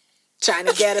 Trying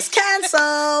to get us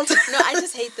cancelled. No, I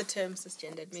just hate the term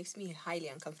cisgender. It makes me highly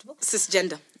uncomfortable.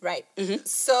 Cisgender. Right.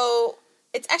 So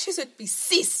it's actually so it'd be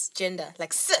cisgender,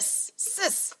 like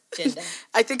cisgender.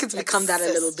 I think it's like become that a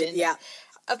little bit. Yeah.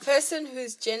 A person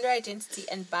whose gender identity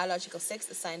and biological sex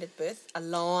assigned at birth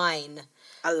align.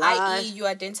 I.e., you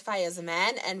identify as a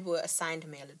man and were assigned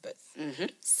male at birth.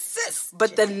 Cis.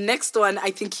 But the next one,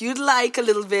 I think you'd like a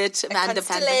little bit. Amanda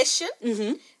constellation.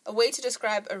 A way to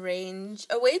describe the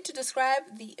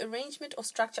arrangement or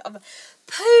structure of a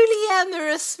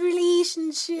polyamorous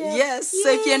relationship. Yes. Yay. So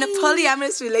if you're in a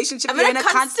polyamorous relationship, you're in a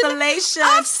constellation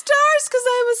of stars because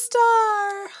I'm a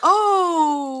star.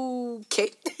 Oh,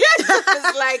 okay.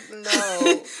 It's like,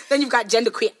 no. Then you've got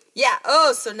genderqueer. Yeah.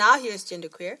 Oh, so now here's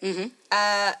genderqueer.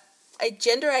 A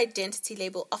gender identity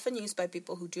label often used by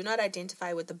people who do not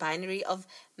identify with the binary of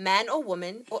man or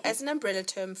woman, or as an umbrella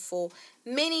term for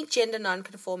many gender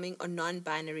non-conforming or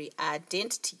non-binary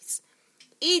identities.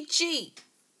 E.g.,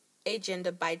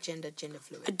 agender, bigender, gender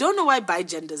fluid. I don't know why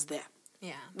bigender's there.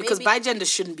 Yeah. Because bigender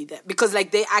shouldn't be there. Because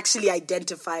like they actually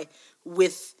identify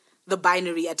with the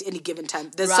binary at any given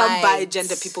time. There's some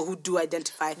bi-gender people who do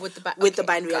identify with the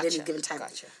binary at any given time.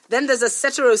 Then there's a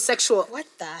heterosexual. What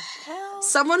the hell?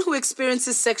 Someone who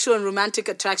experiences sexual and romantic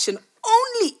attraction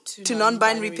only to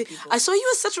non-binary people. I saw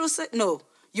you as heterosexual. No,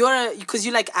 because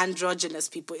you like androgynous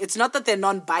people. It's not that they're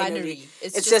non-binary.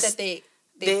 It's just that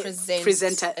they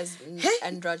present as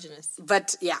androgynous.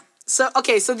 But yeah. So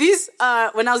these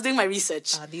when I was doing my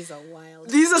research. These are wild.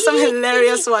 These are some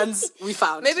hilarious ones we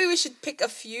found. Maybe we should pick a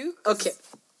few. Okay.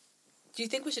 Do you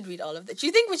think we should read all of them? Do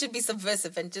you think we should be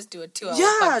subversive and just do a 2-hour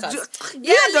podcast?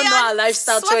 I don't know our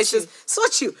lifestyle choices.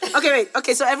 Swatch you. Okay, wait.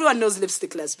 Okay, so everyone knows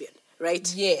lipstick lesbian,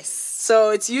 right? Yes.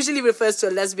 So it usually refers to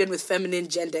a lesbian with feminine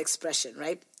gender expression,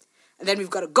 right? And then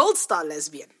we've got a gold star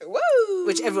lesbian. Woo!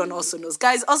 Which everyone also knows.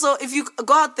 Guys, also, if you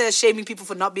go out there shaming people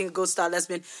for not being a gold star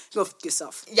lesbian, go f***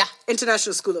 yourself. Yeah.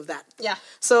 International school of that. Yeah.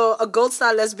 So a gold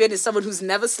star lesbian is someone who's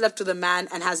never slept with a man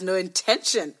and has no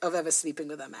intention of ever sleeping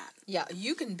with a man. Yeah,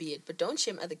 you can be it, but don't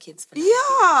shame other kids for that.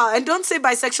 Yeah, and don't say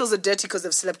bisexuals are dirty because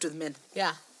they've slept with men.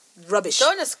 Yeah. Rubbish.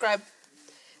 Don't ascribe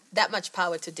that much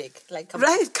power to dick. Like,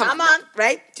 come on.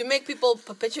 Right? To make people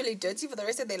perpetually dirty for the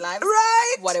rest of their lives.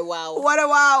 Right. What a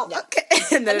wow. Yeah. Okay.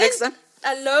 And the next one.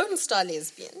 A lone star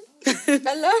lesbian.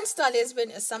 A lone star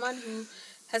lesbian is someone who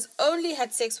has only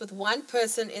had sex with one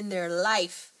person in their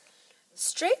life.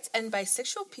 Straight and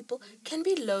bisexual people can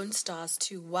be lone stars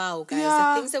too. Wow, guys.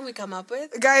 Yeah. The things that we come up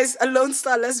with. Guys, a lone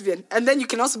star lesbian. And then you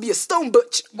can also be a stone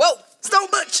butch. Whoa. Stone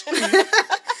butch.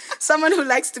 Someone who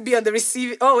likes to be on the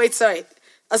receiving... Oh, wait, sorry.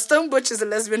 A stone butch is a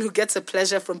lesbian who gets a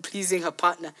pleasure from pleasing her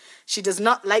partner. She does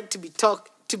not like to be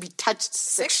touched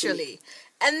sexually.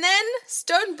 And then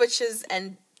stone butches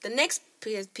and the next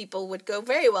people would go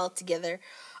very well together.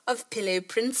 Of pillow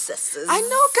princesses. I know,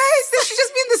 guys. They should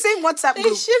just be in the same WhatsApp group.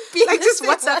 They should be like just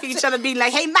WhatsApping each other, being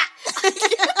like, "Hey, Matt,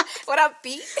 what up,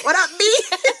 B? What up, B?"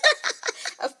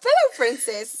 A pillow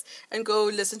princess, and go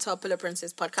listen to our Pillow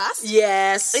Princess podcast.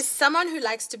 Yes, is someone who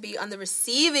likes to be on the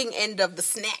receiving end of the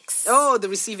snacks. Oh, the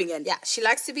receiving end. Yeah, she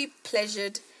likes to be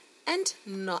pleasured, and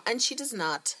she does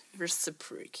not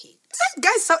reciprocate.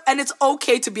 Guys, and it's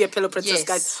okay to be a pillow princess,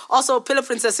 guys. Also, pillow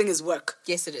princessing is work.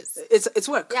 Yes, it is. It's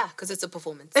work. Yeah, because it's a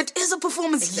performance. It is a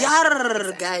performance.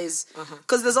 Exactly. Guys.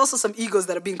 Because there's also some egos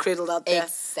that are being cradled out there.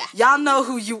 Exactly. Y'all know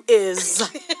who you is.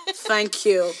 Thank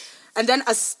you. And then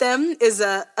a stem is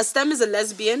a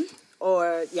lesbian,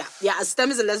 or a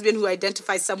stem is a lesbian who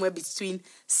identifies somewhere between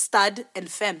stud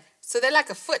and femme. So they're like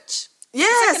a futch.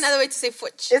 Yes. It's like another way to say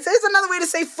futch. It is another way to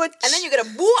say futch. And then you get a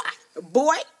boy.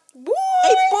 Boy.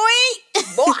 Hey, boy.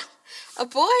 Boy. A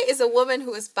boy is a woman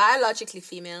who is biologically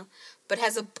female but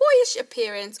has a boyish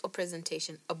appearance or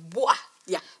presentation. A boy.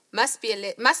 Yeah. Must be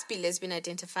lesbian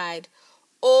identified,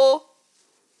 or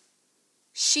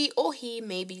she or he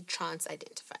may be trans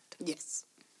identified. Yes.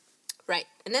 Right.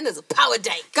 And then there's a power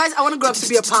dyke. Guys, I want to grow up to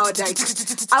be a power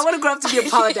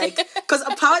dyke. Because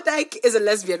a power dyke is a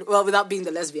lesbian, well, without being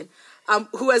the lesbian,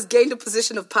 who has gained a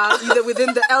position of power either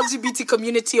within the LGBT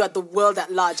community or the world at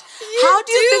large. How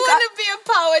do you want to be a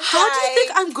power dyke? How do you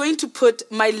think I'm going to put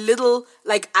my little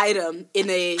item in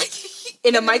a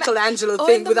Michelangelo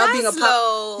thing without being a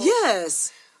power?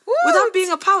 Yes. Woo. Without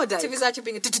being a power dyke.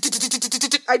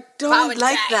 I don't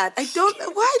like that. I don't.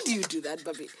 Why do you do that,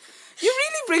 Bobby? You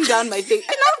really bring down my thing.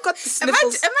 And I've got the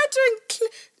sniffles. Am I doing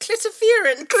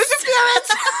clitoference? Clitoference.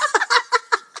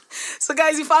 So,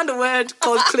 guys, you found a word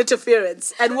called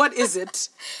clitoference. And what is it?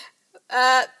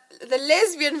 The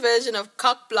lesbian version of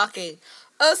cock blocking,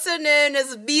 also known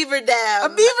as beaver dam. A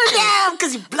beaver dam,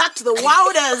 because you blocked the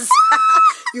wouters.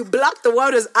 You blocked the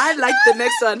wouters. I like the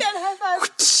next one.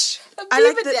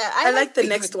 I like the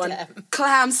next one.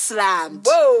 Clam slammed.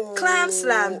 Whoa. Clam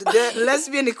slammed. The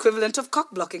lesbian equivalent of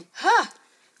cock blocking. Huh.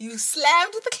 You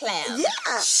slammed the clam.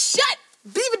 Yeah. Shut.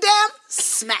 Beaver dam.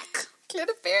 Smack.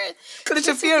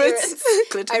 Clitoference.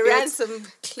 I ran some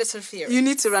clitoference. You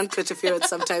need to run clitoference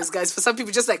sometimes, guys. For some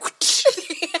people, just like,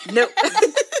 no.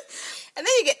 And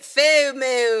then you get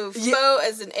FOMO. Yeah. Faux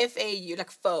as in F-A-U,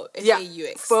 like faux.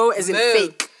 F-A-U-X. Faux as in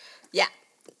fake. Yeah.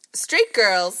 Straight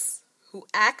girls who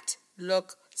act,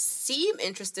 look, seem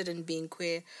interested in being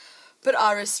queer, but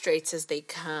are as straight as they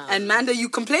come. And Manda, you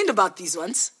complained about these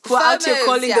ones who are out here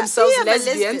calling themselves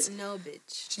lesbians. No,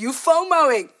 bitch. You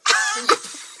FOMOing.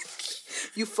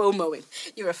 You FOMOing.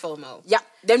 You're a FOMO. Yeah.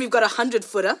 Then we've got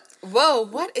 100-footer. Whoa,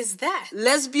 what is that?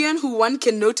 Lesbian who one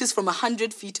can notice from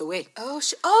 100 feet away. Oh,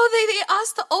 they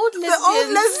asked the old lesbians. The old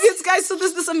lesbians, guys. So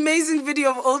there's this amazing video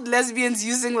of old lesbians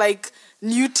using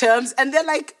new terms, and they're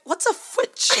like, "What's a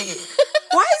futch?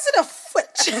 Why is it a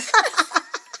futch?"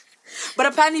 But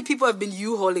apparently, people have been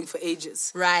U-hauling for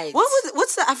ages. Right.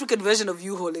 What's the African version of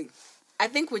U-hauling? I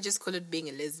think we just call it being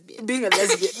a lesbian. Being a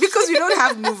lesbian. Because we don't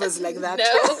have movers like that.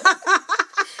 No.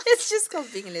 It's just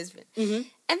called being a lesbian. Mm-hmm.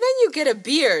 And then you get a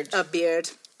beard. A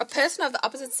beard. A person of the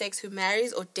opposite sex who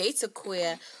marries or dates a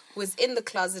queer who is in the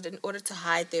closet in order to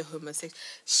hide their homosexuality.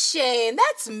 Shane,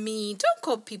 that's me. Don't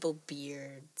call people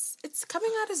beards. It's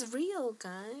coming out as real,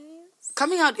 guys.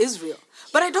 Coming out is real.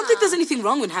 But I don't think there's anything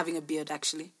wrong with having a beard,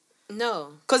 actually.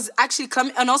 No. Because actually,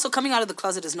 coming out of the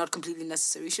closet is not completely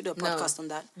necessary. We should do a podcast on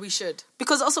that. We should.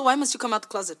 Because also, why must you come out the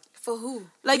closet? For who?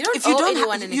 Like, you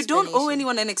don't owe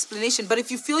anyone an explanation. But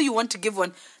if you feel you want to give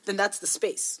one, then that's the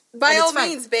space. By all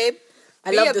means, babe.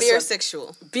 I love this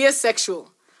beersexual. Beersexual.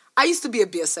 I used to be a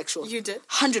beersexual. You did?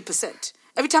 100%.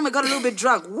 Every time I got a little bit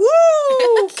drunk,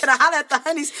 woo! Can I holler at the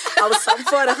honeys? I was something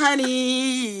for the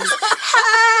honeys.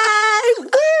 Hi, woo!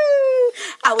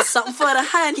 I was something for the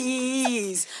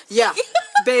honeys. Yeah,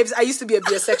 babes, I used to be a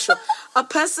beersexual. A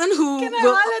person who Can I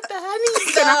holler at the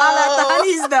honeys? Can I holler at the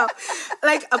honeys now?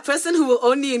 Like a person who will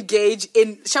only engage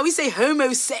in, shall we say,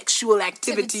 homosexual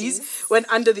activities when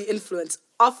under the influence.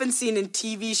 Often seen in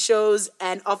TV shows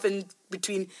and often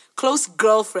between close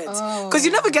girlfriends. Because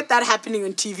you never get that happening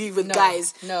on TV with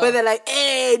guys. No. Where they're like,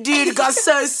 hey, dude, got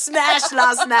so smashed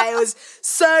last night. It was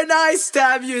so nice to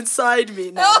have you inside me.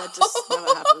 No, that just never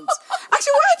happens.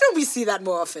 Actually, why don't we see that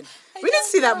more often? We don't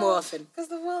see that more often. Because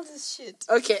the world is shit.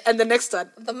 Okay, and the next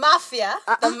one. The mafia.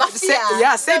 The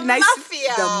mafia. Say it nice.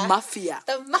 Mafia. The mafia.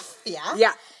 The mafia.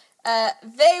 Yeah.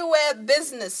 They wear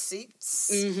business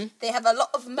suits. Mm-hmm. They have a lot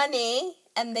of money.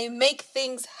 And they make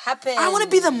things happen. I want to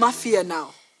be the mafia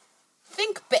now.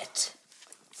 Think bet.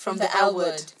 From the L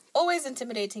word. Always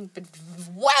intimidating, but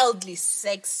wildly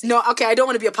sexy. No, okay, I don't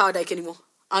want to be a power dyke anymore.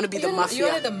 I want to be the mafia. You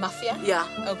want to be the mafia? Yeah.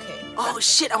 Okay. Oh,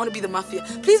 shit, I want to be the mafia.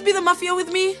 Please be the mafia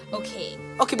with me. Okay.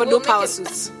 Okay, but no power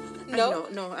suits. No?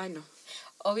 I know.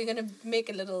 Are we going to make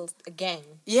a gang?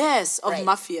 Yes, of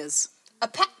mafias. A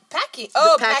packing.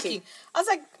 Oh, packing. I was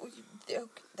like...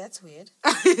 Okay, that's weird.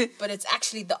 But it's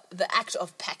actually the act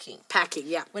of packing. Packing,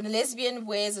 yeah. When a lesbian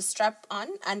wears a strap on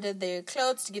under their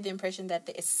clothes to give the impression that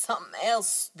there is something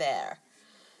else there.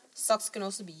 Socks can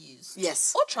also be used.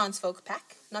 Yes. Or trans folk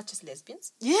pack, not just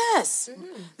lesbians. Yes.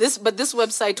 Mm-hmm. This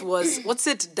website was, what's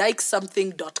it?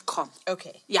 Dykesomething.com.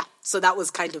 Okay. Yeah, so that was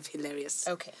kind of hilarious.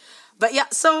 Okay. But yeah,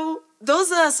 so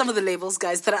those are some of the labels,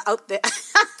 guys, that are out there.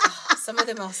 Some of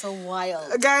them are so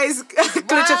wild. Guys,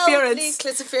 clitiference.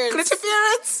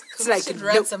 Clitiference. It's like, should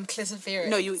run some clitiference.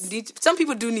 No, you need, some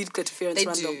people do need clitiference. They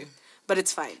do. But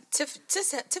it's fine. Tiff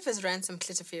has ran some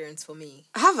clitiference for me.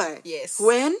 Have I? Yes.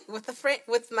 When? With a friend,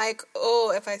 with Mike.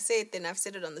 Oh, if I say it, then I've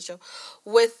said it on the show.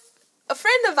 With a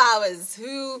friend of ours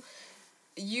who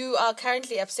you are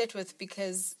currently upset with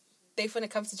because they finna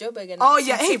come to Joburg. Oh,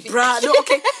 yeah. Hey, bruh. No,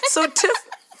 okay. So Tiff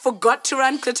forgot to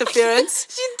run clitiference.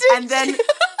 She did. And then,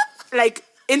 like,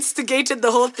 instigated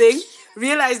the whole thing.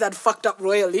 Realized that fucked up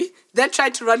royally. Then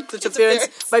tried to run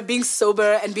clitiference by being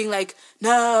sober and being like,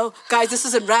 no, guys, this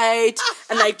isn't right.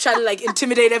 And like try to like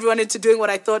intimidate everyone into doing what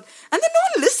I thought. And then no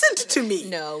one listened to me.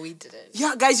 No, we didn't.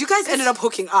 Yeah, guys, you guys ended up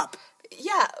hooking up.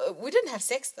 Yeah, we didn't have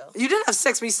sex though. You didn't have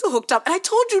sex, but you still hooked up. And I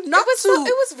told you not to.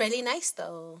 It was really nice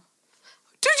though.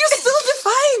 Dude, you're still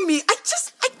defying me. I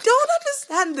don't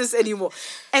understand this anymore.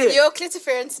 Anyway. Your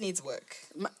clitiference needs work.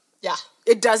 Yeah.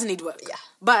 It does need work. Yeah.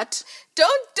 But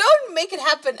don't make it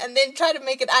happen and then try to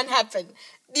make it unhappen.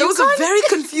 It was a very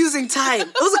confusing time.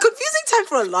 It was a confusing time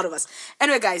for a lot of us.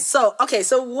 Anyway, guys, so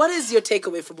what is your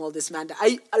takeaway from all this, Manda?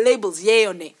 Labels, yay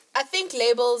or nay? I think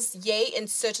labels, yay in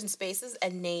certain spaces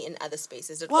and nay in other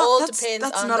spaces. It all depends on the context.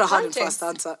 That's not a hard and fast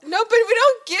answer. No, but we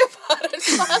don't give hard and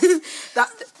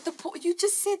fast. You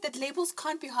just said that labels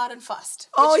can't be hard and fast.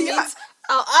 Which means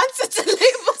our answer to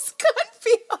labels can't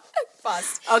be hard and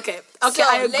fast. Okay, so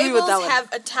I agree with that one. Labels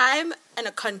have a time and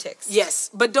a context. Yes,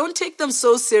 but don't take them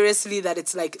so seriously that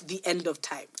it's like the end of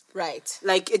time. Right.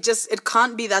 Like it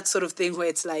can't be that sort of thing where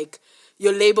it's like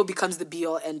your label becomes the be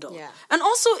all end all. Yeah. And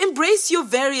also embrace your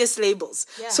various labels.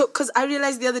 Yeah. So, because I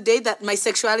realized the other day that my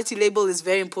sexuality label is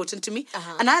very important to me.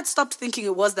 Uh-huh. And I had stopped thinking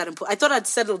it was that important. I thought I'd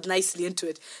settled nicely into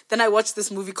it. Then I watched this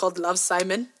movie called Love,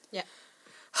 Simon. Yeah.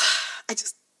 I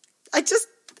just, it was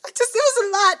a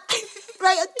lot.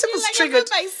 Right? I was triggered.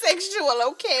 I'm a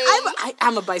bisexual, okay? I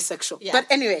am a bisexual. Yeah. But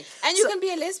anyway. And you can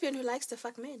be a lesbian who likes to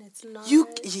fuck men. It's not...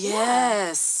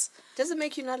 Yes. Doesn't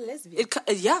make you not a lesbian.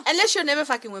 Yeah. Unless you're never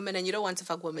fucking women and you don't want to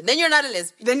fuck women. Then you're not a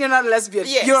lesbian.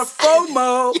 Yes. You're a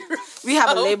FOMO. We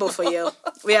have a label for you.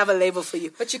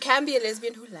 But you can be a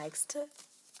lesbian who likes to...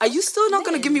 Are you still not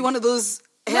going to give me one of those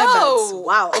hairbands? No.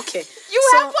 Wow, okay.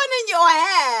 You have one in your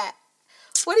hair.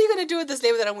 What are you going to do with this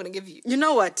label that I'm going to give you? You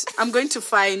know what? I'm going to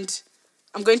find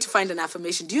an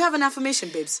affirmation. Do you have an affirmation,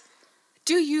 babes?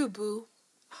 Do you, boo?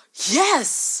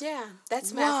 Yes. Yeah,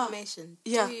 that's my Wow. affirmation.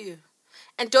 Yeah. Do you?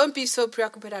 And don't be so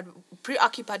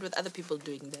preoccupied with other people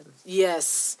doing them.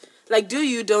 Yes. Like,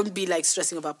 don't be like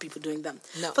stressing about people doing them.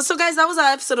 No. But so, guys, that was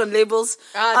our episode on labels.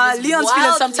 It was Leon's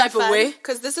feeling some type of way.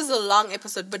 Because this is a long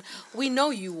episode, but we know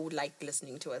you like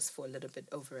listening to us for a little bit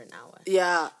over an hour.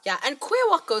 Yeah. Yeah, and Queer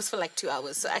Walk goes for like 2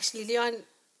 hours. So actually, Leon,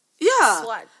 Yeah.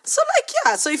 Swat. So,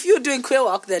 so if you're doing Queer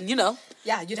Walk, then,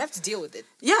 yeah, you'd have to deal with it.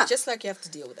 Yeah. Just like you have to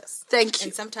deal with us. Thank you.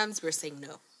 And sometimes we're saying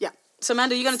no. Yeah. So,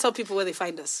 Amanda, you're going to tell people where they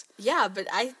find us. Yeah, but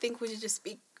I think we should just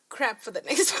speak crap for the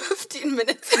next 15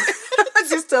 minutes.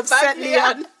 Just to upset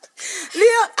Leon.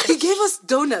 Leon, he gave us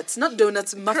donuts. Not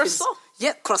donuts, muffins. Croissant.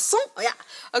 Yeah, croissant. Oh, yeah.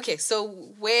 Okay, so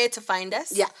where to find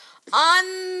us? Yeah.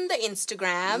 On the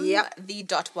Instagram, Yep. the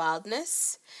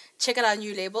 .wildness. Check out our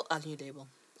new label.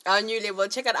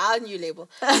 Check out our new label.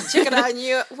 Check out our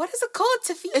new, what is it called,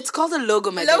 Tiffy? It's called a logo,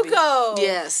 my baby. Logo.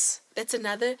 Yes. That's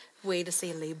another way to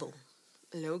say label.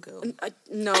 Logo.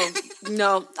 No,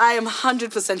 I am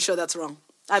 100% sure that's wrong.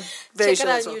 I'm very sure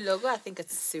Check out that's our wrong. new logo. I think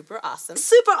it's super awesome.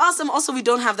 Super awesome. Also, we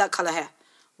don't have that color hair.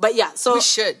 But yeah, so...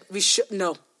 We should.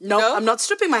 No, No? I'm not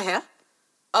stripping my hair.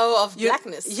 Oh, of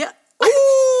blackness. Yeah.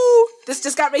 Ooh, this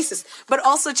just got racist. But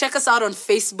also check us out on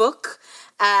Facebook.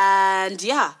 And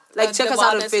yeah, check us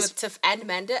out on Facebook. With Tiff and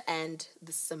Amanda and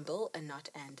the symbol and not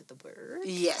and the word.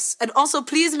 Yes. And also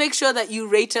please make sure that you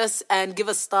rate us and give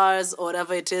us stars or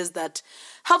whatever it is that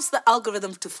helps the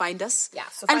algorithm to find us. Yeah.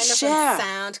 So and find share. us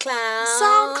on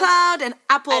SoundCloud and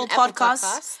Apple And Apple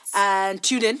Podcasts. And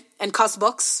TuneIn and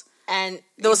Castbox. And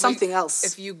there was something else.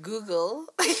 If you Google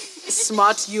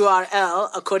smart URL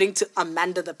according to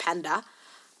Amanda the Panda,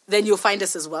 then you'll find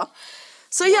us as well.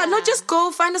 So just go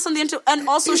find us on the internet and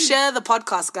also share the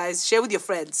podcast, guys. Share with your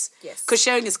friends. Yes. Because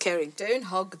sharing is caring. Don't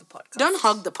hog the podcast. Don't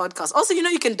hog the podcast. Also,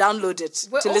 you can download it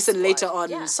to listen later on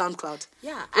SoundCloud.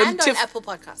 Yeah, when and on Apple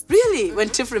Podcasts. Really? Mm-hmm. When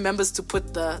Tiff remembers to put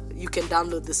you can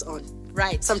download this on.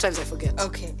 Right. Sometimes I forget.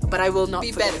 Okay. But I will not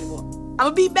Be forget better. anymore. I'm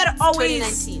going to be better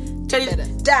always. 2019. Better.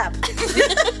 Dab.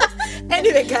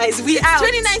 Anyway, guys, we out.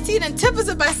 2019 and Tiff is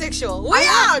a bisexual. We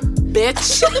out.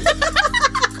 Bitch.